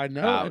 I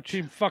know. Ouch. That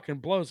team fucking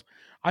blows.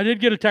 I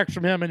did get a text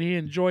from him, and he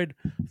enjoyed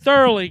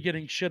thoroughly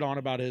getting shit on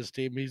about his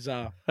team. He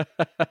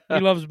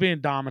loves being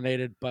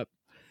dominated. But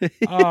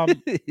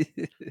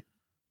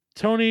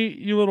Tony,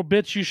 you little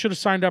bitch, you should have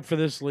signed up for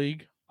this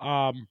league. You're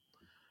a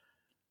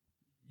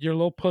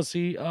little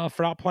pussy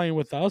for not playing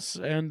with us,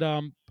 and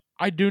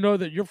I do know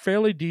that you're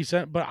fairly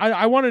decent. But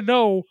I want to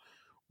know,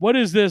 what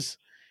is this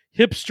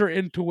hipster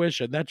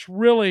intuition? That's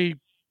really,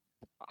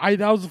 that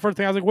was the first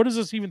thing I was like, what does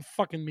this even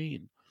fucking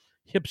mean?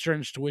 Hipster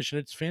intuition.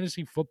 It's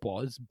fantasy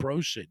football. It's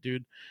bro shit,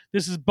 dude.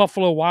 This is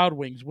Buffalo Wild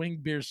Wings, Wing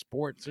Beer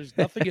Sports. There's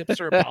nothing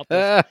hipster about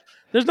this.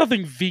 There's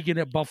nothing vegan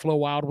at Buffalo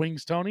Wild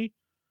Wings, Tony.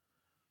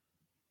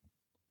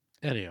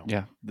 Anyhow.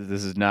 Yeah,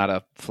 this is not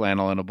a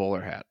flannel and a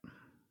bowler hat.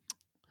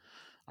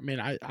 I mean,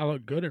 I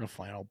look good in a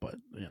flannel, but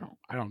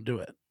I don't do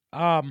it.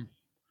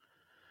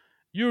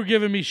 You were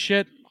giving me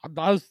shit.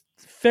 I was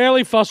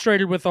fairly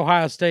frustrated with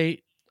Ohio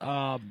State.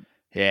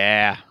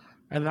 Yeah.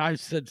 And I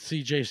said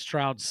CJ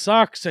Stroud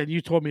sucks, and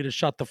you told me to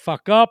shut the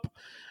fuck up.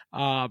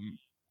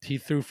 He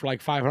threw for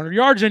like 500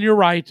 yards, and you're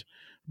right.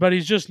 But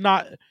he's just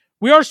not.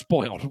 We are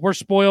spoiled. We're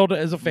spoiled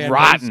as a fan.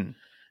 Rotten. Base.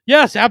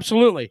 Yes,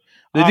 absolutely.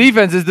 The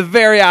defense is the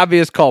very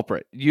obvious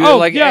culprit.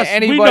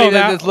 Anybody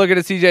that's looking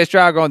at CJ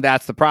Stroud going,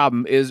 that's the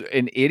problem, is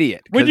an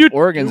idiot. Because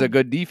Oregon's a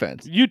good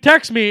defense. You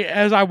text me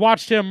as I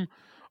watched him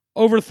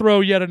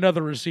overthrow yet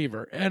another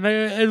receiver, and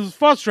it was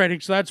frustrating.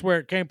 So that's where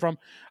it came from.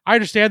 I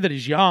understand that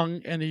he's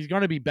young and he's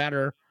going to be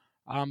better.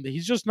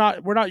 He's just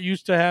not. We're not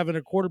used to having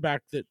a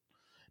quarterback that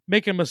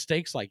making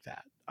mistakes like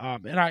that.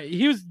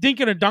 He was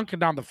dinking and dunking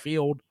down the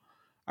field.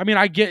 I mean,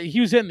 I get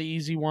he was hitting the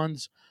easy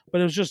ones,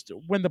 but it was just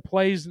when the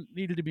plays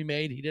needed to be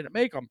made, he didn't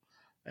make them,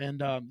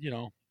 and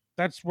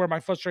that's where my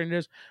frustration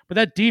is. But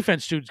that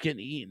defense dude's getting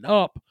eaten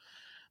up.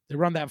 They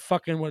run that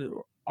fucking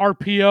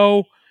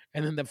RPO.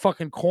 And then the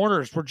fucking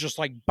corners were just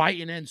like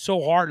biting in so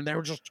hard, and they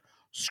were just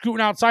scooting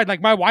outside. Like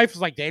my wife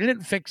was like, they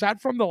didn't fix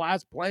that from the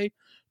last play.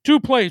 2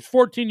 plays,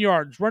 14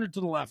 yards, run it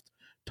to the left,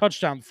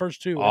 touchdown,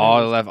 first 2.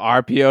 All the left,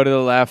 RPO to the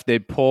left. They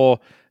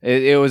pull.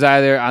 It was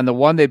either on the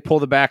one they'd pull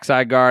the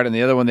backside guard, and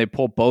the other one they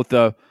pull both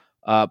the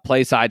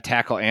play side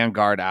tackle and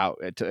guard out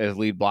as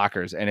lead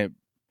blockers, and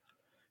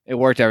it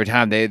worked every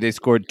time. They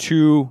scored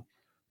 2,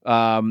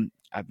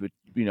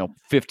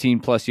 15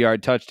 plus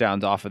yard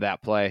touchdowns off of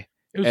that play.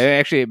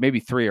 Actually, maybe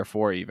 3 or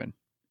 4 even.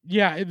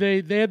 Yeah,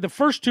 they had the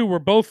first 2 were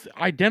both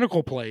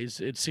identical plays.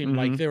 It seemed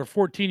like they were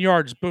 14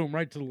 yards, boom,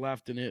 right to the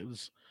left, and it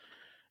was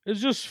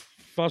just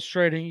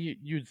frustrating.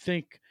 You'd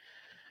think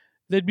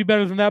they'd be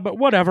better than that, but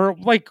whatever.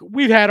 Like,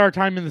 we've had our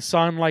time in the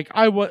sun. Like,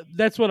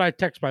 that's what I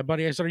text my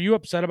buddy. I said, "Are you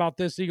upset about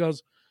this?" He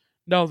goes,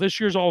 "No, this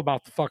year's all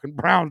about the fucking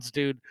Browns,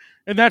 dude."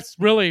 And that's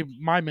really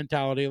my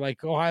mentality.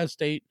 Like, Ohio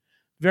State,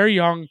 very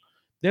young.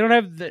 They don't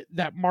have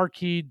that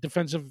marquee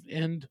defensive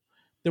end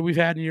that we've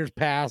had in years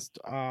past.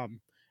 And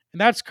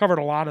that's covered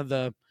a lot of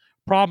the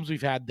problems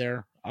we've had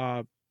there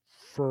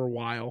for a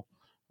while.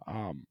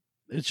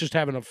 It's just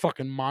having a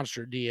fucking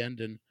monster D end,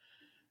 and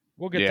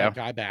we'll get that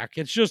guy back.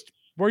 It's just,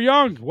 we're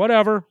young,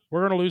 whatever.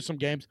 We're going to lose some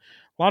games.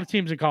 A lot of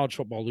teams in college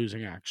football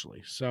losing,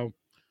 actually. So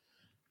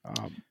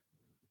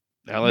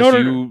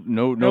LSU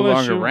no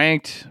longer LSU.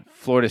 ranked.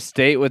 Florida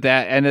State with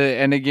that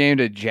end of game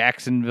to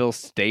Jacksonville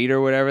State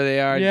or whatever they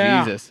are.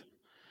 Yeah. Jesus.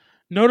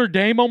 Notre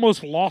Dame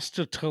almost lost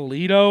to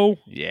Toledo.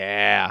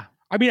 Yeah.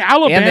 I mean,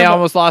 Alabama. And they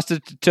almost lost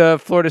it to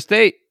Florida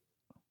State.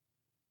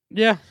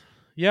 Yeah.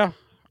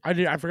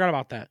 I forgot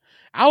about that.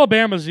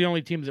 Alabama's the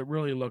only team that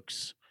really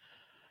looks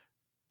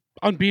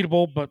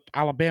unbeatable, but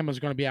Alabama's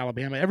going to be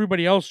Alabama.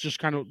 Everybody else just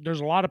kind of, there's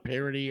a lot of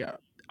parity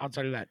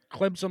outside of that.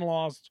 Clemson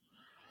lost.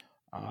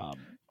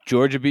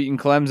 Georgia beating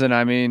Clemson.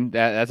 I mean,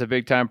 that's a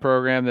big time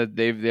program that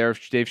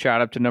they've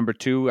shot up to number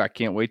 2. I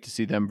can't wait to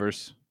see them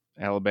versus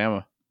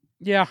Alabama.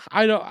 Yeah,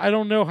 I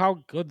don't know how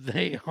good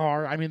they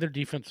are. I mean, their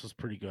defense was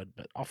pretty good,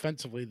 but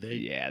offensively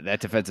that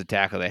defensive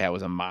tackle they had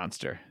was a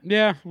monster.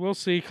 Yeah, we'll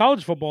see.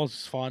 College football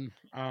is fun.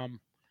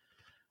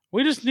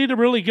 We just need to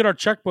really get our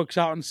checkbooks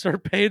out and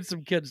start paying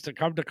some kids to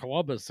come to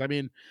Columbus. I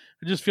mean,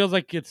 it just feels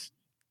like it's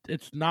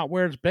not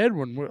where it's been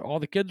when all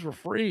the kids were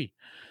free.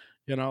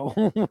 You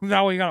know,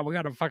 now we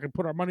got to fucking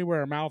put our money where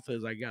our mouth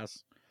is, I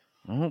guess.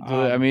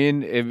 I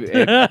mean,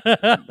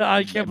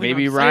 I can't believe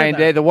maybe I'm Ryan saying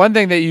Day. that. The one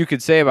thing that you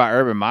could say about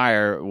Urban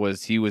Meyer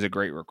was he was a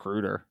great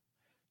recruiter.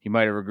 He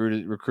might have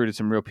recruited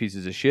some real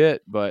pieces of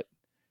shit, but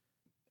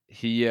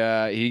he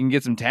can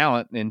get some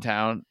talent in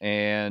town,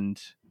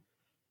 and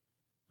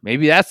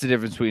maybe that's the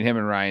difference between him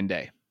and Ryan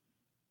Day.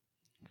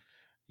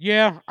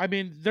 Yeah, I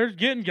mean, they're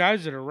getting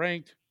guys that are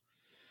ranked.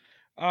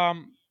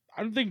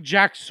 I don't think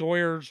Jack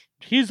Sawyer's.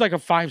 He's like a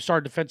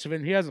 5-star defensive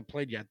end. He hasn't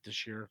played yet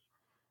this year.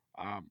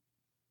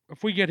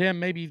 If we get him,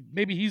 maybe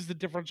he's the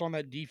difference on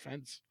that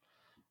defense.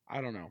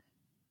 I don't know.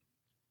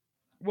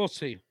 We'll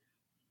see.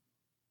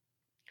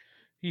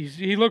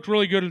 He looked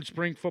really good in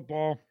spring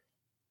football.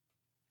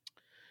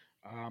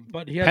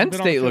 But he Penn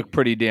State looked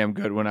pretty damn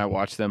good when I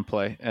watched them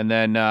play. And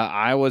then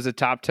Iowa's a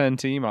top 10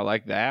 team. I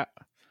like that.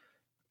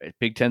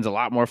 Big Ten's a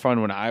lot more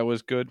fun when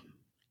Iowa's good.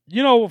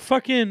 You know,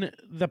 fucking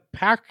the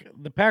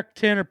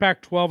Pac-10 or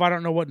Pac-12, I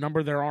don't know what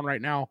number they're on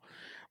right now.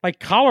 Like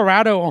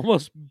Colorado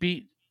almost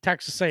beat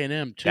Texas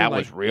A&M too. That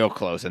was real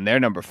close, and they're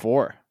number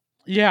 4.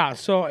 Yeah,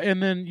 so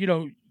and then, you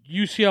know,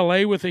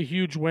 UCLA with a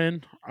huge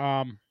win.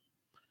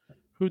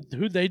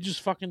 Who they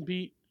just fucking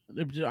beat?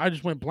 I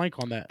just went blank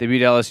on that. They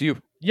beat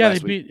LSU. Yeah, they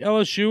beat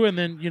LSU, and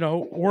then, you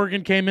know,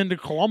 Oregon came into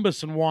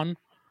Columbus and won.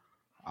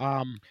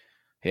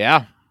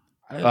 Yeah.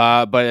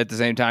 But at the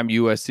same time,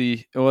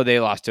 USC, well, they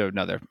lost to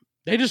another.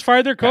 They just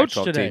fired their coach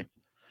today. Team.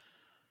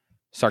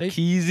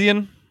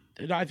 Sarkisian?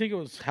 I think it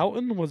was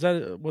Helton. Was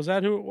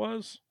that who it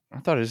was? I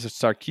thought it was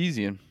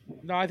Sarkisian.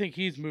 No, I think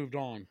he's moved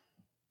on.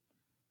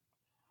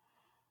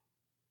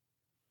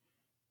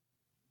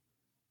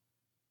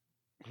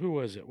 Who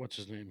was it? What's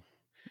his name?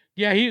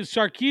 Yeah,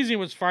 Sarkisian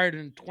was fired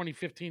in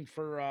 2015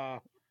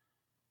 for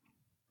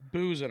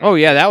boozing. Oh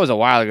yeah, that was a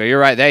while ago. You're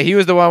right. He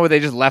was the one where they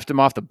just left him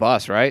off the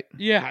bus, right?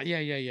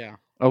 Yeah.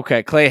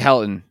 Okay, Clay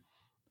Helton.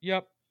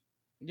 Yep.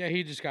 Yeah,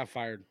 he just got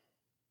fired.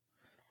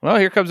 Well,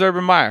 here comes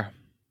Urban Meyer.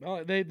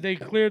 Well, they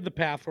cleared the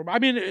path for him. I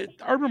mean,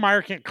 Urban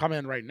Meyer can't come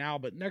in right now,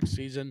 but next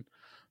season,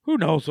 who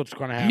knows what's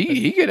going to happen?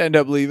 He could end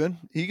up leaving.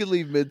 He could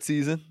leave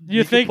mid-season.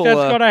 You think that's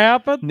going to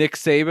happen? Nick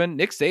Saban.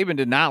 Nick Saban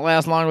did not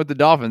last long with the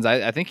Dolphins.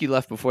 I think he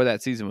left before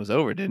that season was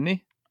over, didn't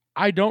he?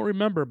 I don't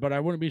remember, but I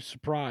wouldn't be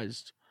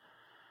surprised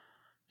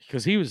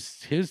because he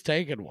was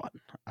taking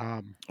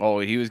one.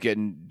 He was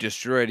getting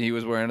destroyed. He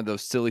was wearing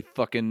those silly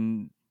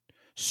fucking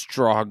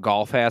straw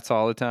golf hats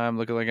all the time,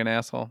 looking like an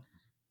asshole.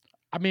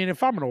 I mean,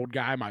 if I'm an old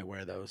guy, I might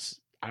wear those.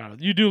 I don't know.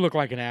 You do look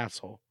like an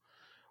asshole.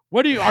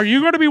 Are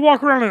you going to be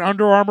walking around in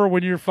Under Armour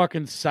when you're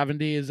fucking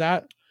 70? Is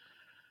that?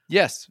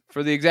 Yes,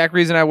 for the exact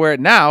reason I wear it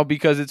now,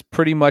 because it's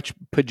pretty much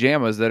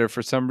pajamas that are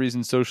for some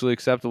reason socially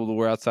acceptable to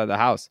wear outside the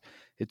house.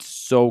 It's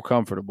so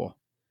comfortable.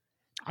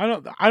 I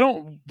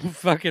don't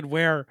fucking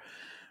wear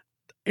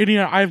any.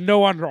 I have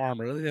no Under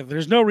Armour.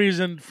 There's no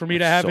reason for me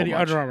to have any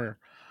Under Armour.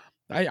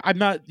 I'm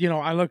not. You know,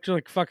 I look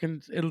like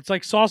fucking. It's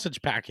like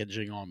sausage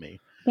packaging on me.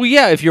 Well,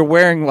 yeah, if you're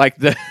wearing like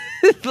the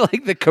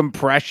the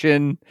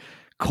compression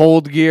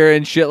cold gear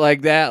and shit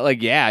like that,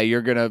 like yeah,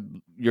 you're gonna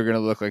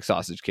look like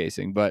sausage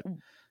casing. But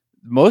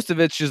most of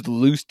it's just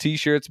loose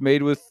t-shirts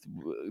made with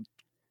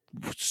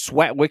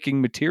sweat wicking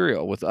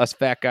material with us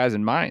fat guys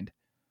in mind.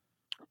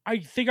 I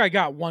think I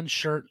got one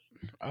shirt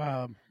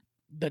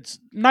that's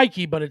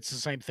Nike, but it's the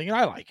same thing, and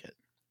I like it.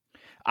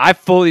 I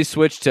fully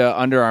switched to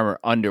Under Armour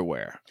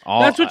underwear.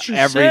 That's what you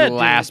every said. Every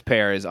last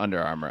pair is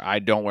Under Armour. I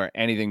don't wear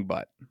anything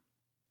but.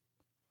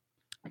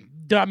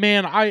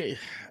 Man, I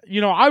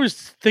was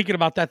thinking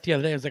about that the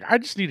other day. I was like, I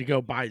just need to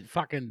go buy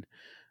fucking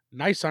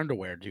nice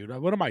underwear, dude.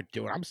 What am I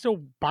doing? I'm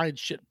still buying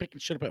shit, picking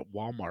shit up at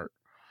Walmart.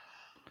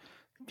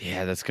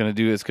 Yeah, it's gonna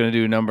do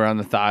a number on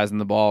the thighs and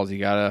the balls. You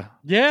gotta.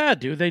 Yeah,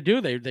 dude, they do.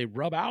 They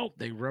rub out.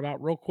 They rub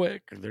out real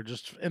quick. And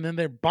then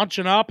they're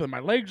bunching up, and my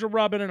legs are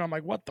rubbing, and I'm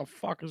like, what the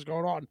fuck is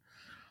going on?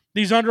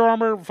 These Under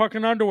Armour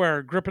fucking underwear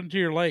are gripping to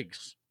your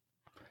legs.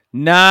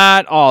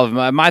 Not all of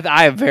them.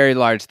 I have very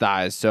large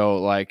thighs, so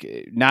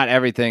like not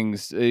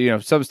everything's.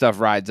 Some stuff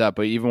rides up,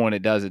 but even when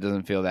it does, it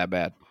doesn't feel that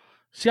bad.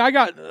 See, I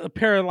got a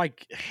pair of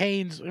like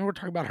Hanes, and we're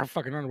talking about our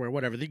fucking underwear,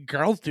 whatever. The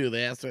girls do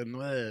this,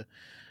 and I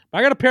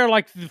got a pair of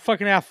like the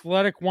fucking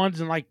athletic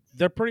ones, and like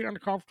they're pretty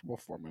uncomfortable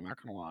for me. I'm not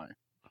gonna lie.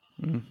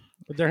 Mm.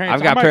 But they're Hanes.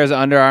 I've got pairs of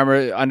Under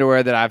Armour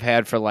underwear that I've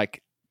had for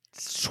like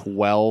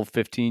 12,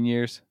 15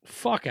 years.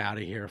 Fuck out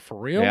of here, for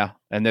real? Yeah,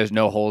 and there's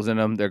no holes in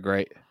them. They're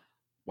great.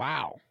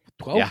 Wow,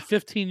 12,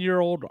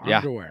 15-year-old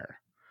underwear,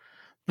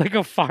 like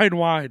a fine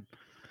wine.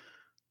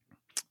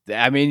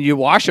 I mean, you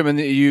wash them,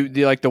 and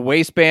like the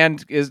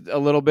waistband is a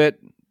little bit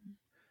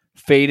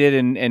faded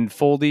and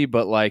foldy,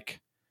 but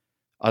like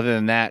other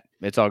than that,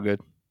 it's all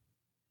good.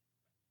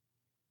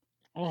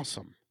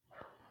 Awesome.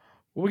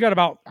 Well, we got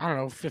about, I don't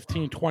know,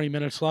 15, 20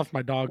 minutes left.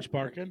 My dog's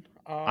barking.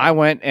 I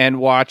went and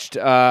watched.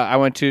 I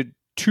went to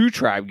 2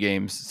 Tribe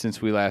games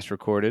since we last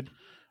recorded.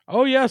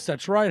 Oh yes,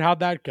 that's right.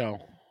 How'd that go?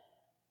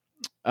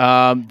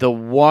 The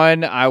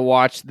one I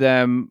watched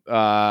them.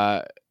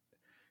 The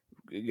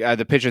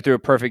pitcher threw a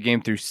perfect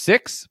game through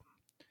 6.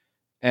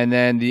 And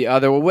then the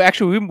other,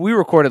 we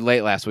recorded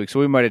late last week,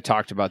 so we might have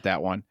talked about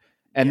that one.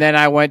 And then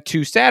I went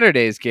to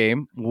Saturday's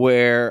game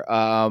where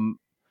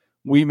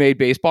we made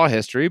baseball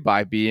history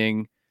by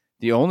being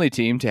the only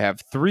team to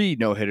have 3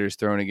 no-hitters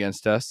thrown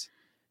against us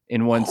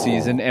in one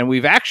season. And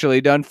we've actually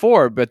done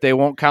 4, but they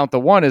won't count the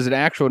one as an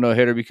actual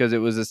no-hitter because it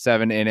was a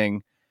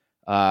 7-inning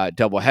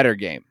doubleheader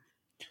game.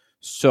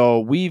 So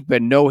we've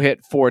been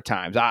no-hit 4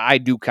 times. I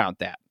do count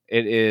that.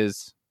 It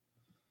is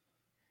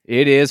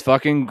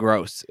fucking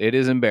gross. It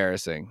is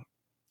embarrassing.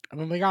 I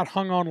mean, they got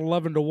hung on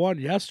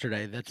 11-1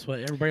 yesterday. That's what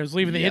everybody was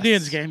leaving the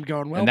Indians game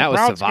going. Well, and that was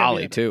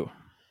Savali too.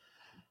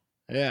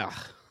 Yeah.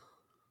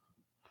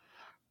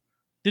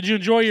 Did you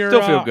enjoy your?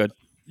 Still feel good.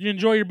 You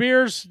enjoy your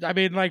beers? I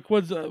mean, like,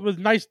 was a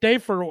nice day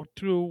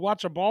to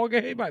watch a ball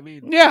game? I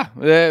mean,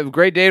 yeah,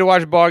 great day to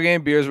watch a ball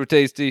game. Beers were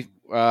tasty.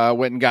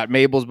 Went and got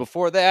Mabel's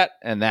before that,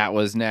 and that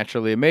was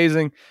naturally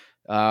amazing.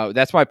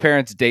 That's my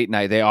parents' date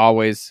night. They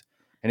always,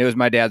 and it was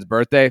my dad's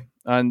birthday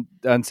on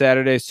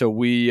Saturday, so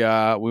we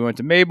went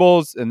to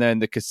Mabel's and then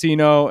the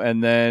casino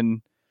and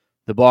then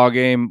the ball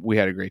game. We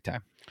had a great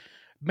time.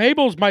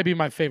 Mabel's might be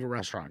my favorite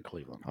restaurant in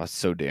Cleveland. Oh, it's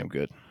so damn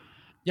good.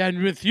 Yeah,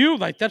 and with you,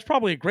 like, that's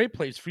probably a great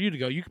place for you to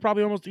go. You could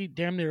probably almost eat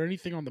damn near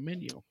anything on the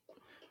menu.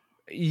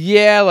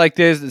 Yeah, like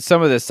there's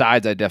some of the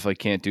sides I definitely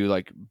can't do.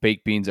 Like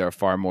baked beans are a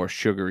far more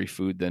sugary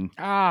food than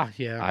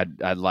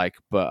I'd like.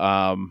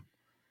 But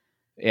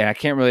yeah,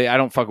 I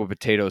don't fuck with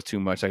potatoes too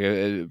much.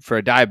 Like for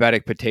a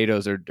diabetic,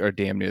 potatoes are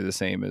damn near the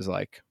same as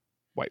like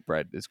white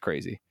bread. It's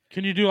crazy.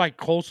 Can you do like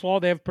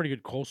coleslaw? They have pretty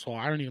good coleslaw.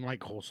 I don't even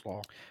like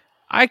coleslaw.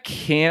 I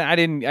can't. I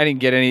didn't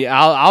get any.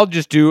 I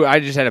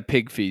just had a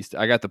pig feast.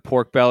 I got the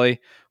pork belly,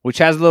 which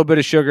has a little bit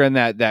of sugar in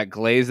that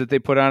glaze that they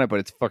put on it, but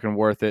it's fucking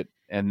worth it.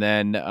 And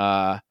then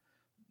I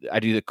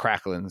do the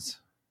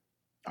cracklins.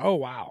 Oh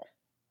wow,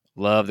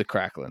 love the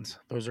cracklins.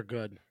 Those are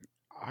good.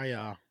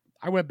 I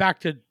went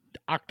back to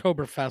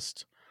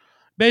Oktoberfest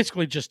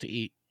basically just to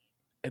eat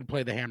and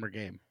play the hammer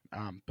game.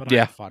 But I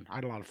had fun. I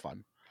had a lot of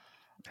fun.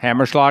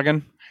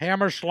 Hammerschlagen.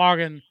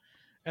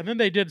 And then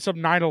they did some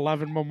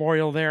 9/11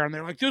 memorial there, and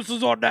they're like, "This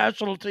is on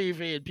national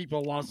TV," and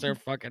people lost their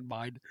fucking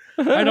mind.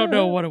 I don't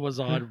know what it was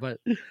on, but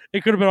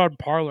it could have been on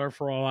Parlor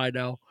for all I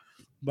know.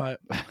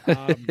 But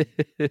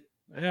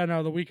yeah,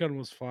 no, the weekend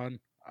was fun.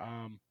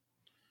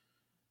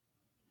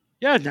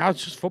 Yeah, now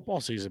it's just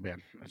football season,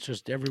 man. It's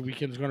just every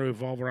weekend is going to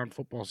evolve around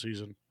football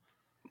season.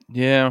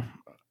 Yeah,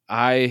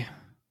 I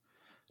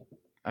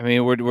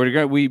mean,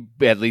 we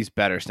at least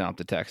better stomp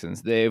the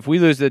Texans. If we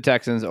lose to the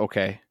Texans,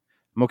 okay.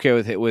 I'm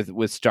okay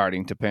with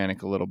starting to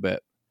panic a little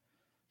bit.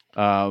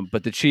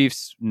 But the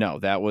Chiefs, no,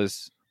 that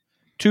was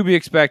to be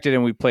expected,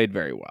 and we played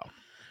very well.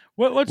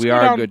 We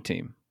are a good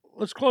team.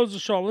 Let's close the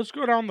show. Let's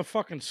go down the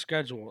fucking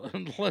schedule,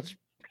 and let's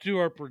do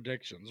our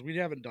predictions. We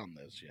haven't done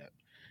this yet.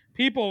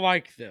 People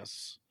like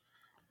this.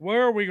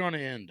 Where are we going to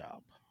end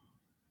up?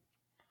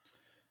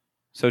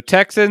 So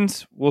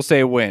Texans, we'll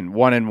say win,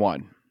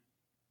 1-1.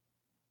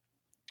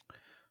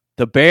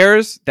 The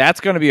Bears, that's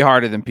going to be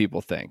harder than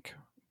people think.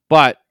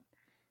 But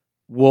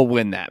we'll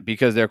win that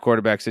because their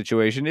quarterback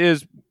situation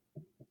is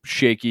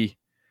shaky,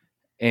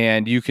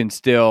 and you can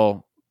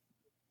still,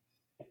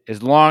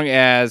 as long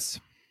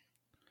as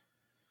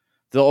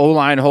the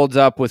O-line holds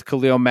up with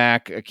Khalil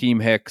Mack,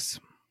 Akeem Hicks,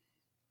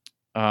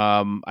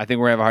 I think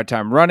we're going to have a hard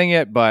time running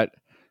it, but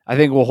I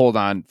think we'll hold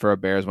on for a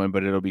Bears win,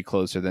 but it'll be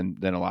closer than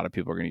a lot of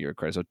people are going to give it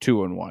credit. So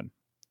 2-1.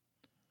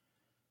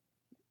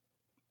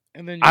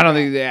 And then I don't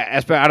think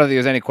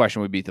there's any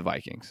question we beat the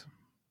Vikings.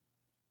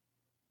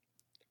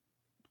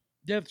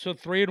 Yeah, so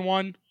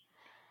 3-1.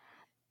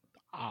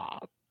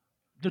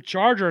 The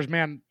Chargers,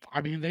 man,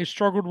 I mean, they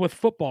struggled with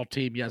football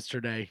team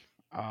yesterday.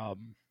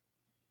 I'm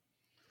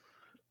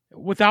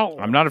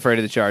not afraid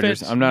of the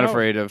Chargers. I'm not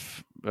afraid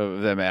of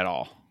them at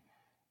all.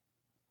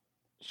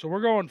 So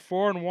we're going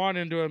 4-1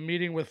 into a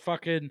meeting with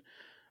fucking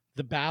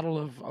the battle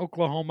of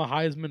Oklahoma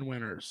Heisman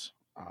winners.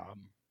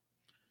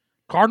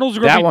 Cardinals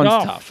are going to be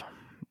tough.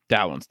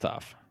 That one's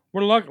tough.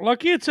 We're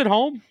lucky it's at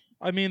home.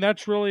 I mean,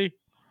 that's really...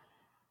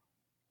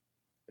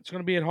 It's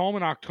going to be at home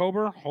in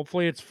October.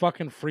 Hopefully it's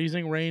fucking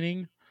freezing,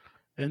 raining,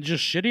 and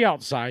just shitty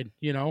outside,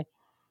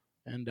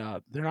 and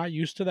they're not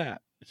used to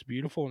that. It's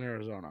beautiful in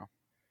Arizona.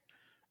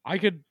 I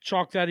could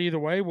chalk that either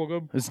way. We'll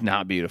go. It's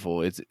not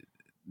beautiful.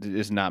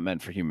 It's not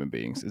meant for human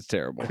beings. It's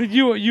terrible.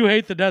 You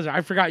hate the desert.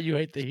 I forgot you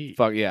hate the heat.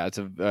 Fuck yeah! It's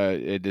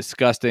a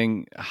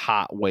disgusting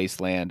hot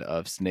wasteland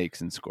of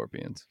snakes and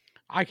scorpions.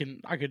 I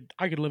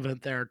could live in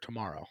there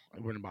tomorrow.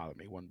 It wouldn't bother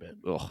me one bit.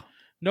 Ugh.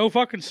 No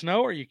fucking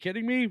snow? Are you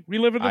kidding me? We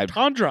live in the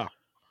tundra.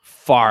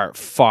 Far,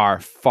 far,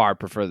 far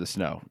prefer the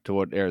snow to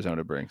what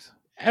Arizona brings.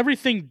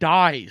 Everything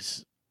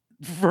dies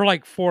for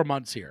like 4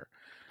 months here.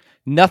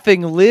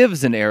 Nothing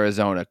lives in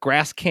Arizona.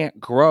 Grass can't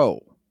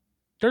grow.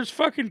 There's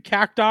fucking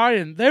cacti,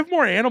 and they have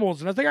more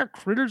animals, and they got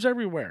critters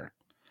everywhere.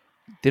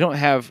 They don't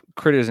have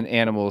critters and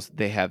animals.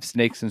 They have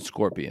snakes and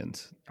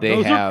scorpions.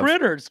 Those are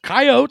critters.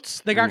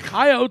 Coyotes. They got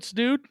coyotes,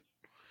 dude.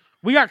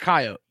 We got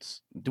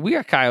coyotes. We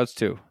got coyotes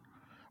too.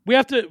 We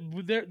have to.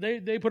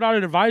 They put out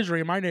an advisory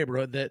in my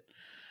neighborhood that,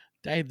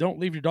 hey, don't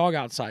leave your dog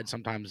outside.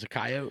 Sometimes the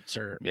coyotes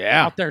are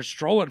out there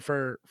strolling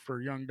for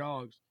young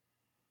dogs.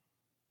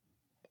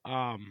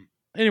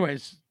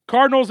 Anyways,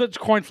 Cardinals. It's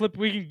coin flip.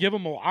 We can give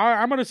them a.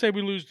 I'm gonna say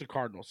we lose the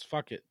Cardinals.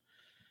 Fuck it.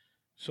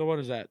 So what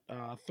is that?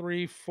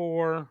 3,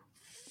 4,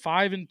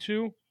 5 and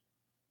 2.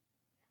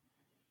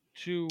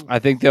 2. I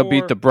think they'll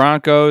beat the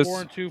Broncos.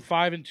 4 and 2,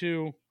 5 and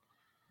 2.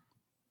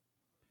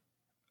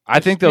 I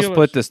think they'll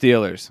split the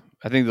Steelers.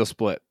 I think they'll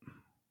split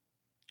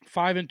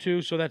 5 and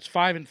 2. So that's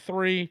 5 and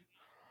 3.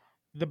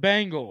 The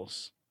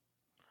Bengals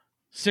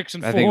 6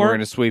 and 4. I think we're going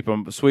to sweep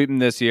them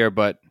this year,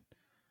 but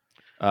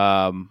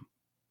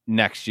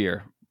next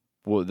year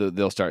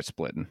they'll start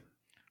splitting.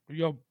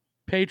 Yo,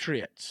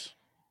 Patriots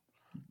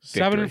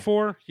 7 and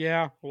 4.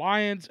 Yeah,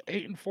 Lions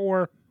 8 and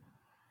 4.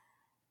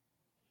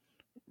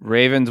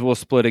 Ravens will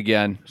split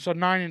again. So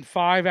 9 and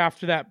 5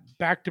 after that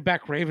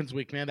back-to-back Ravens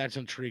week. Man, that's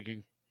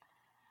intriguing.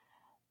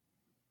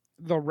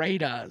 The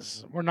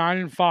Raiders. We're 9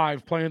 and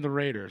 5 playing the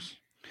Raiders.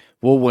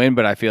 We'll win,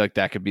 but I feel like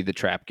that could be the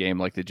trap game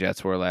like the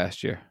Jets were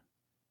last year.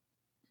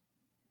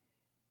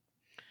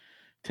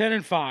 10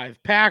 and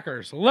 5.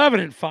 Packers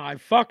 11 and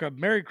 5. Fuck 'em.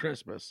 Merry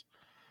Christmas.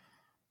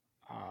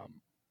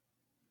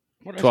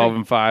 12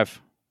 and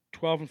 5.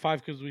 12 and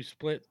 5 because we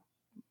split.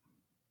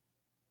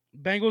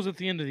 Bengals at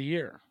the end of the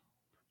year.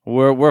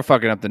 We're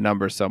fucking up the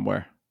numbers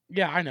somewhere.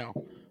 Yeah, I know.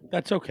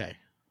 That's okay.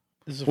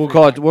 We'll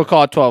call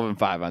it 12 and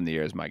 5 on the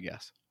year is my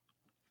guess.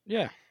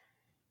 Yeah.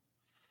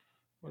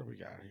 What do we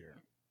got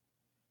here?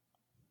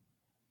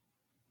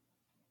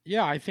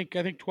 Yeah, I think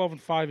 12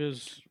 and 5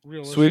 is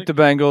realistic. Sweep the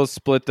Bengals,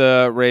 split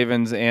the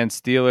Ravens and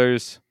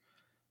Steelers.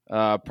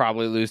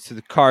 Probably lose to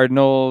the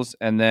Cardinals,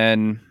 and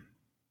then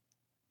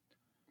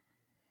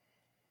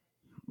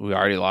we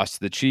already lost to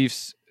the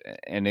Chiefs,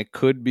 and it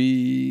could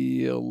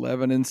be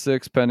 11 and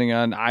 6, depending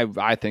on.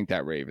 I think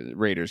that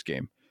Raiders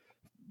game.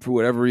 For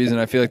whatever reason,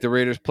 I feel like the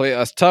Raiders play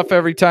us tough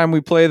every time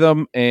we play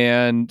them,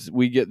 and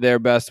we get their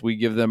best. We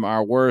give them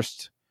our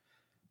worst.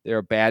 They're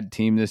a bad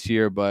team this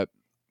year, but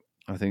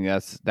I think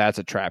that's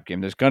a trap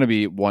game. There's going to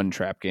be one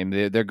trap game.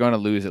 They're going to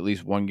lose at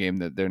least one game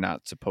that they're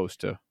not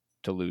supposed to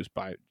lose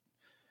by.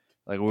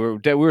 Like we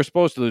were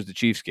supposed to lose the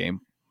Chiefs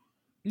game.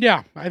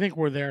 Yeah, I think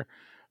we're there.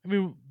 I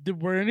mean,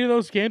 were any of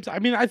those games? I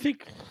mean, I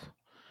think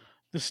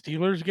the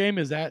Steelers game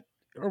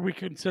are we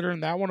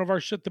considering that one of our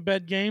shit the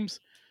bed games?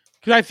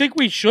 Because I think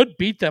we should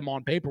beat them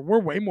on paper. We're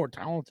way more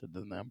talented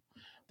than them.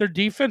 Their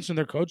defense and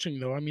their coaching,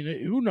 though. I mean,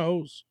 who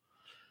knows?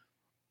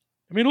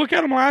 I mean, look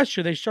at them last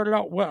year. They started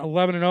out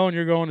 11 and 0, and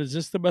you're going, "Is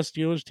this the best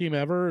Steelers team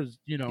ever?"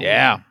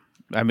 Yeah.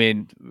 I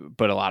mean,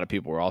 but a lot of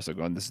people were also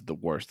going, "This is the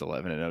worst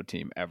 11 and 0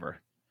 team ever,"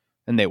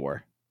 and they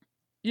were.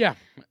 Yeah,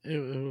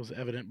 it was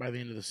evident by the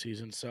end of the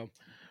season. So,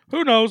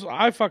 who knows?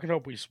 I fucking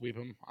hope we sweep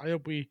them. I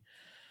hope we.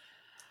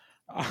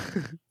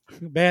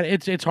 Man,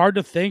 it's hard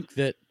to think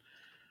that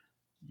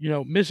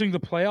missing the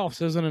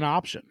playoffs isn't an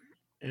option.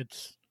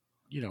 It's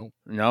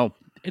no,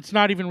 it's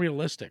not even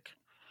realistic.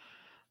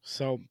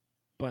 So.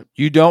 But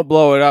you don't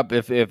blow it up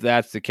if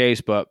that's the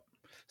case, but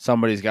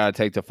somebody's got to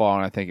take the fall,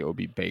 and I think it would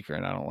be Baker,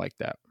 and I don't like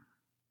that.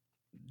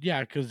 Yeah,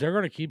 because they're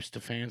going to keep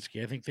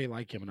Stefanski. I think they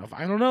like him enough.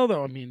 I don't know,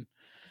 though. I mean,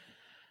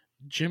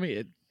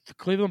 the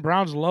Cleveland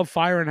Browns love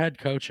firing head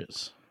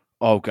coaches.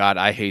 Oh, God,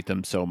 I hate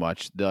them so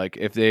much. Like,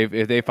 if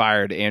they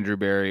fired Andrew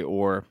Berry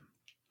or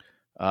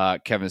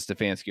Kevin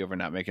Stefanski over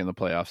not making the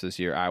playoffs this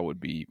year, I would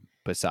be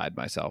beside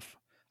myself.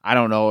 I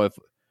don't know if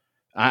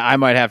I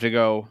might have to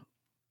go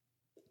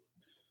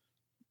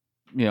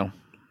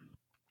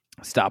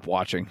stop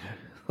watching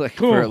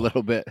for a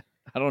little bit.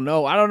 I don't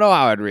know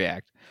how I'd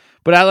react,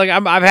 but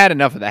I've had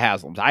enough of the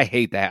Haslams. I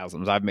hate the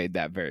Haslams. I've made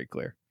that very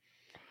clear.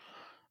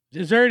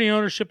 Is there any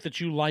ownership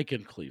that you like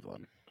in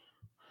Cleveland?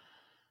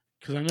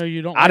 Because I know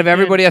you don't. Out of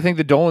everybody, I think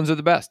the Dolans are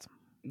the best.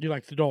 You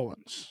like the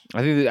Dolans?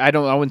 I think I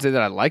wouldn't say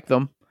that I like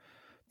them.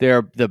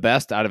 They're the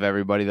best out of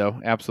everybody,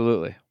 though.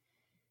 Absolutely.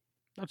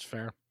 That's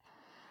fair.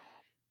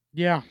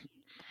 Yeah.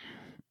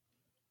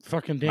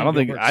 Fucking Dan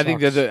I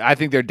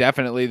think they're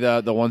definitely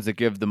the ones that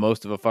give the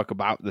most of a fuck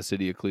about the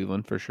city of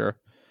Cleveland for sure.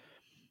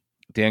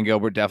 Dan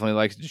Gilbert definitely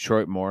likes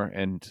Detroit more,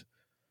 and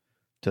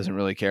doesn't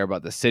really care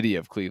about the city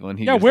of Cleveland.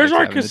 He Yeah, just where's likes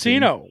our having the team.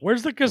 casino?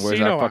 Where's the casino?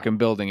 Where's our at? fucking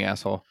building,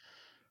 asshole?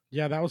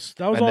 Yeah, that was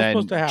And all then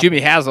supposed to happen. Jimmy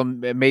Haslam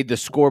made the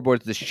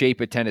scoreboards the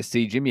shape of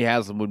Tennessee. Jimmy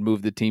Haslam would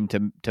move the team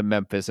to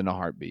Memphis in a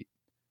heartbeat.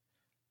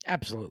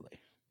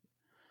 Absolutely.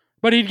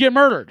 But he'd get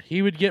murdered.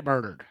 He would get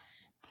murdered.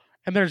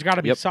 And there's got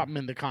to be Yep. something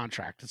in the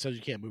contract that says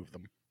you can't move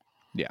them.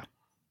 Yeah.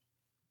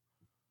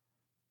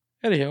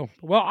 Anyhow,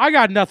 well, I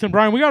got nothing,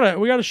 Brian. We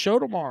got a show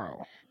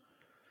tomorrow.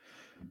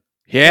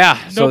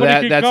 Yeah, so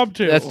Nobody can come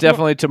to. that's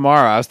definitely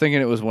tomorrow. I was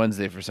thinking it was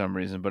Wednesday for some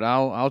reason, but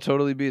I'll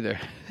totally be there.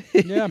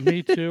 Yeah,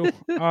 me too.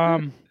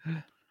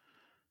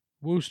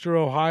 Wooster,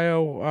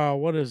 Ohio.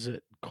 What is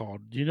it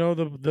called? Do you know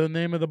the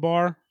name of the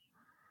bar?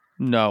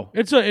 No,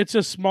 It's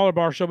a smaller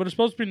bar show, but it's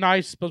supposed to be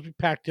nice. It's supposed to be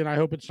packed in. I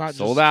hope it's not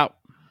sold just out.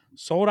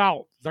 Sold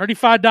out.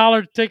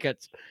 $35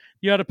 tickets.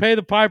 You got to pay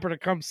the piper to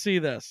come see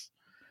this.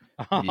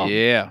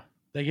 Yeah,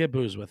 They get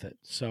booze with it.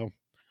 So,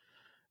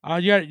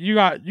 you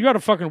got a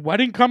fucking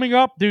wedding coming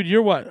up, dude.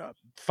 You're what?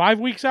 5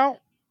 weeks out?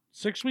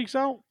 6 weeks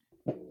out?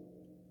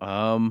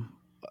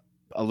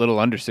 a little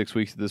under 6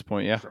 weeks at this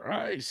point. Yeah,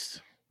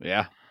 Christ.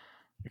 yeah,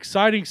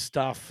 Exciting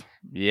stuff.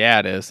 yeah.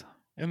 It is.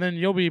 And then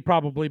you'll be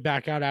probably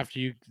back out after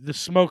the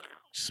smoke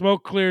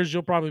clears.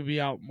 You'll probably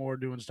be out more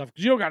doing stuff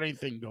because you don't got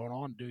anything going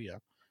on, do you?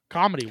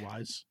 Comedy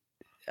wise.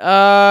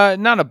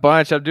 Not a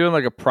bunch. I'm doing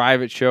like a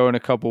private show in a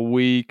couple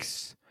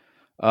weeks.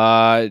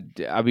 I'll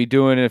be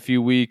doing in a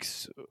few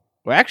weeks.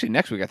 Well, actually,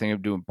 next week I think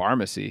I'm doing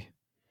Barmacy.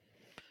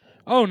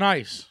 Oh,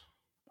 nice.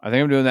 I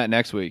think I'm doing that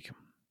next week.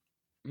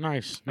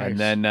 Nice. And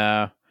then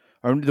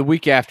or the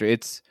week after,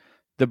 it's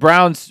the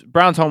Browns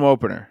home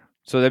opener.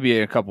 So that'd be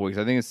in a couple weeks.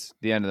 I think it's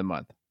the end of the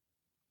month.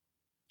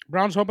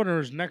 Browns opener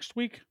is next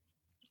week.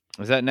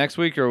 Was that next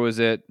week or was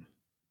it?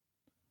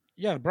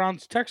 Yeah, the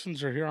Browns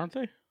Texans are here, aren't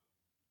they?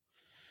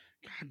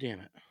 God damn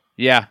it.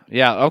 Yeah.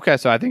 Okay,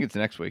 so I think it's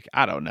next week.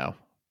 I don't know.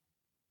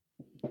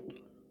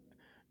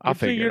 I'll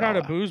figure you're it not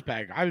out. a booze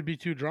bag. I would be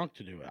too drunk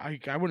to do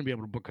it. I wouldn't be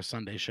able to book a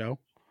Sunday show.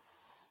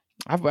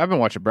 I've been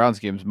watching Browns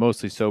games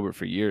mostly sober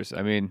for years.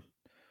 I mean,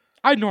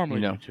 I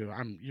normally You know. do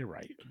too. You're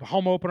right. The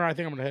home opener, I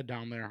think I'm gonna head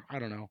down there. I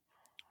don't know.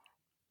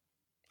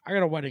 I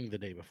got a wedding the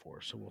day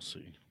before, so we'll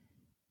see.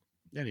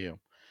 Anywho,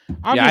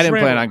 I didn't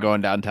plan on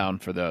going downtown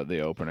for the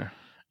opener.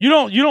 You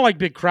don't like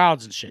big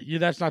crowds and shit.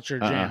 That's not your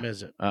jam,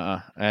 is it?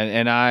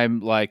 And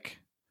I'm like,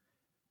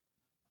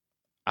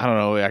 I don't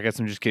know. I guess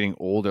I'm just getting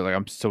older. Like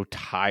I'm so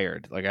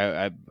tired. Like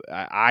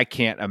I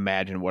can't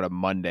imagine what a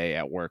Monday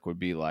at work would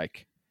be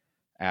like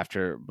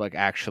after like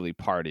actually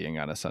partying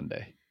on a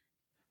Sunday.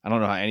 I don't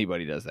know how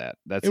anybody does that.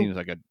 That seems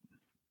like I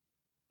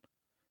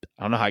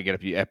don't know how I get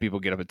up. People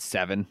get up at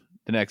 7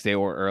 the next day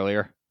or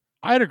earlier.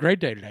 I had a great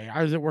day today.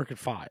 I was at work at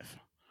 5.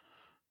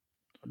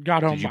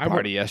 Got home. Did you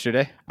party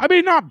yesterday? I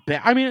mean, not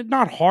bad. I mean,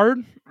 not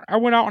hard. I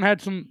went out and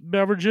had some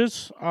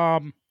beverages.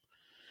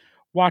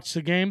 Watched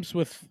the games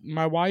with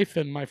my wife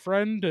and my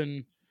friend,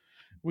 and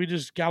we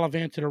just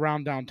gallivanted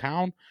around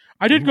downtown.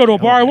 I did go to a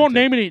bar. I won't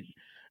name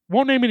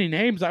any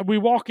names. We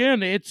walk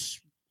in.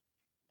 It's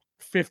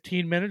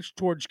 15 minutes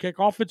towards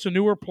kickoff. It's a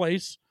newer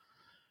place,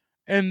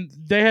 and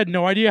they had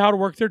no idea how to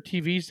work their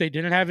TVs. They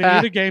didn't have any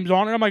of the games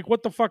on. And I'm like,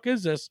 what the fuck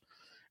is this?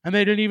 And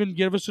they didn't even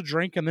give us a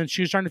drink. And then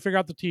she was trying to figure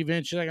out the TV.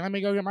 And she's like, let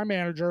me go get my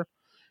manager.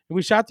 And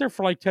we sat there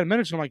for like 10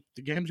 minutes. And I'm like,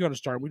 the game's going to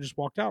start. We just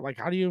walked out. Like,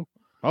 how do you?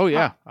 Oh,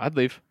 yeah. I'd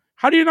leave.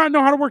 How do you not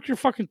know how to work your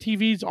fucking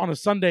TVs on a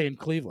Sunday in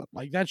Cleveland?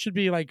 Like, that should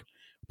be like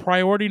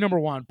priority number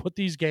one. Put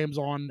these games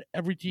on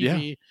every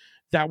TV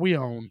that we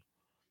own.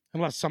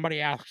 Unless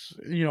somebody asks,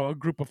 a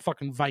group of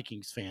fucking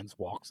Vikings fans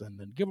walks in,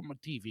 then give them a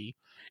TV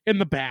in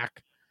the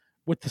back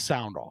with the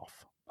sound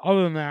off.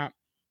 Other than that,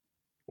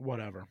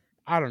 whatever.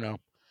 I don't know.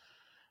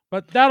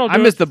 But that'll do. I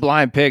missed the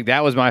Blind Pig.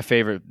 That was my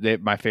favorite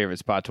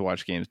spot to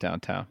watch games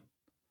downtown.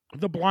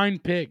 The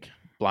Blind Pig.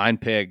 Blind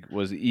Pig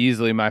was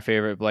easily my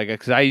favorite. Like,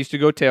 because I used to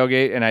go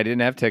tailgate and I didn't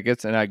have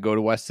tickets, and I'd go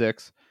to West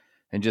 6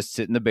 and just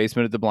sit in the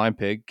basement at the Blind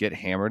Pig, get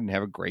hammered, and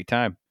have a great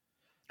time.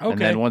 Okay. And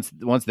then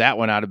once that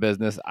went out of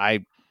business,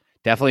 I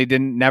definitely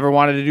never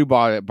wanted to do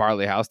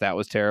Barley House. That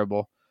was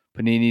terrible.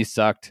 Panini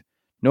sucked.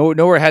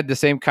 Nowhere had the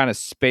same kind of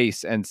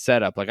space and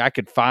setup. Like, I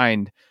could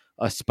find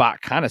a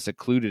spot kind of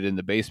secluded in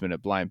the basement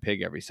at Blind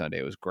Pig every Sunday.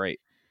 It was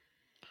great.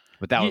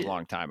 But that was a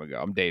long time ago.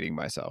 I'm dating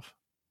myself.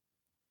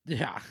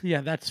 Yeah,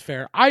 that's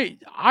fair.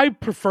 I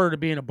prefer to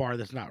be in a bar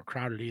that's not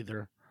crowded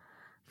either,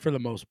 for the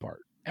most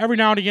part. Every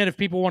now and again, if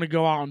people want to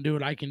go out and do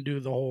it, I can do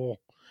the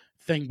whole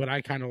thing, but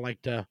I kind of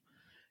like to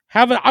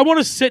have it. I want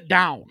to sit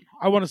down.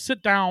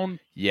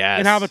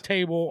 And have a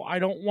table. I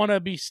don't want to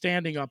be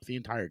standing up the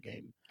entire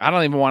game. I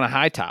don't even want a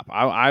high top.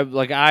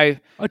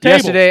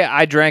 Yesterday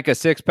I drank a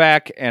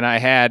 6-pack and I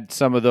had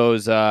some of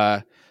those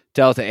Delta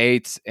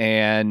 8s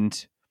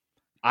and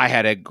I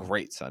had a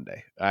great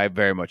Sunday. I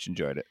very much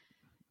enjoyed it.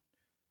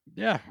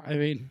 Yeah, I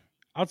mean,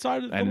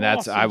 outside of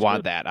I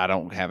want that. I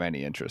don't have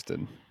any interest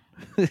in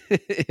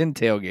in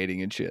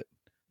tailgating and shit.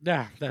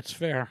 Yeah, that's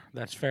fair.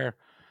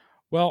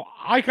 Well,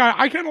 I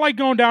kind of like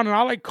going down and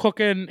I like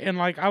cooking and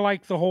like I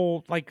like the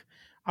whole like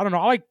I don't know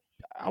I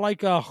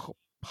like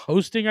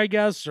hosting, I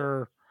guess,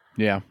 or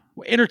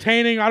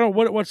entertaining. I don't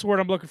what's the word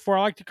I'm looking for.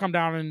 I like to come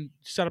down and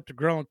set up the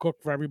grill and cook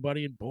for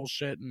everybody and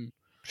bullshit and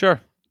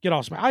Sure. get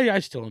all smashed. I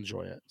still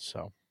enjoy it.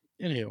 So,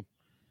 anywho,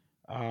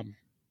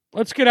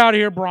 let's get out of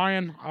here,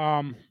 Brian.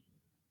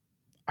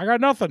 I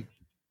got nothing.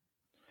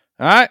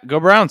 All right, go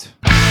Browns.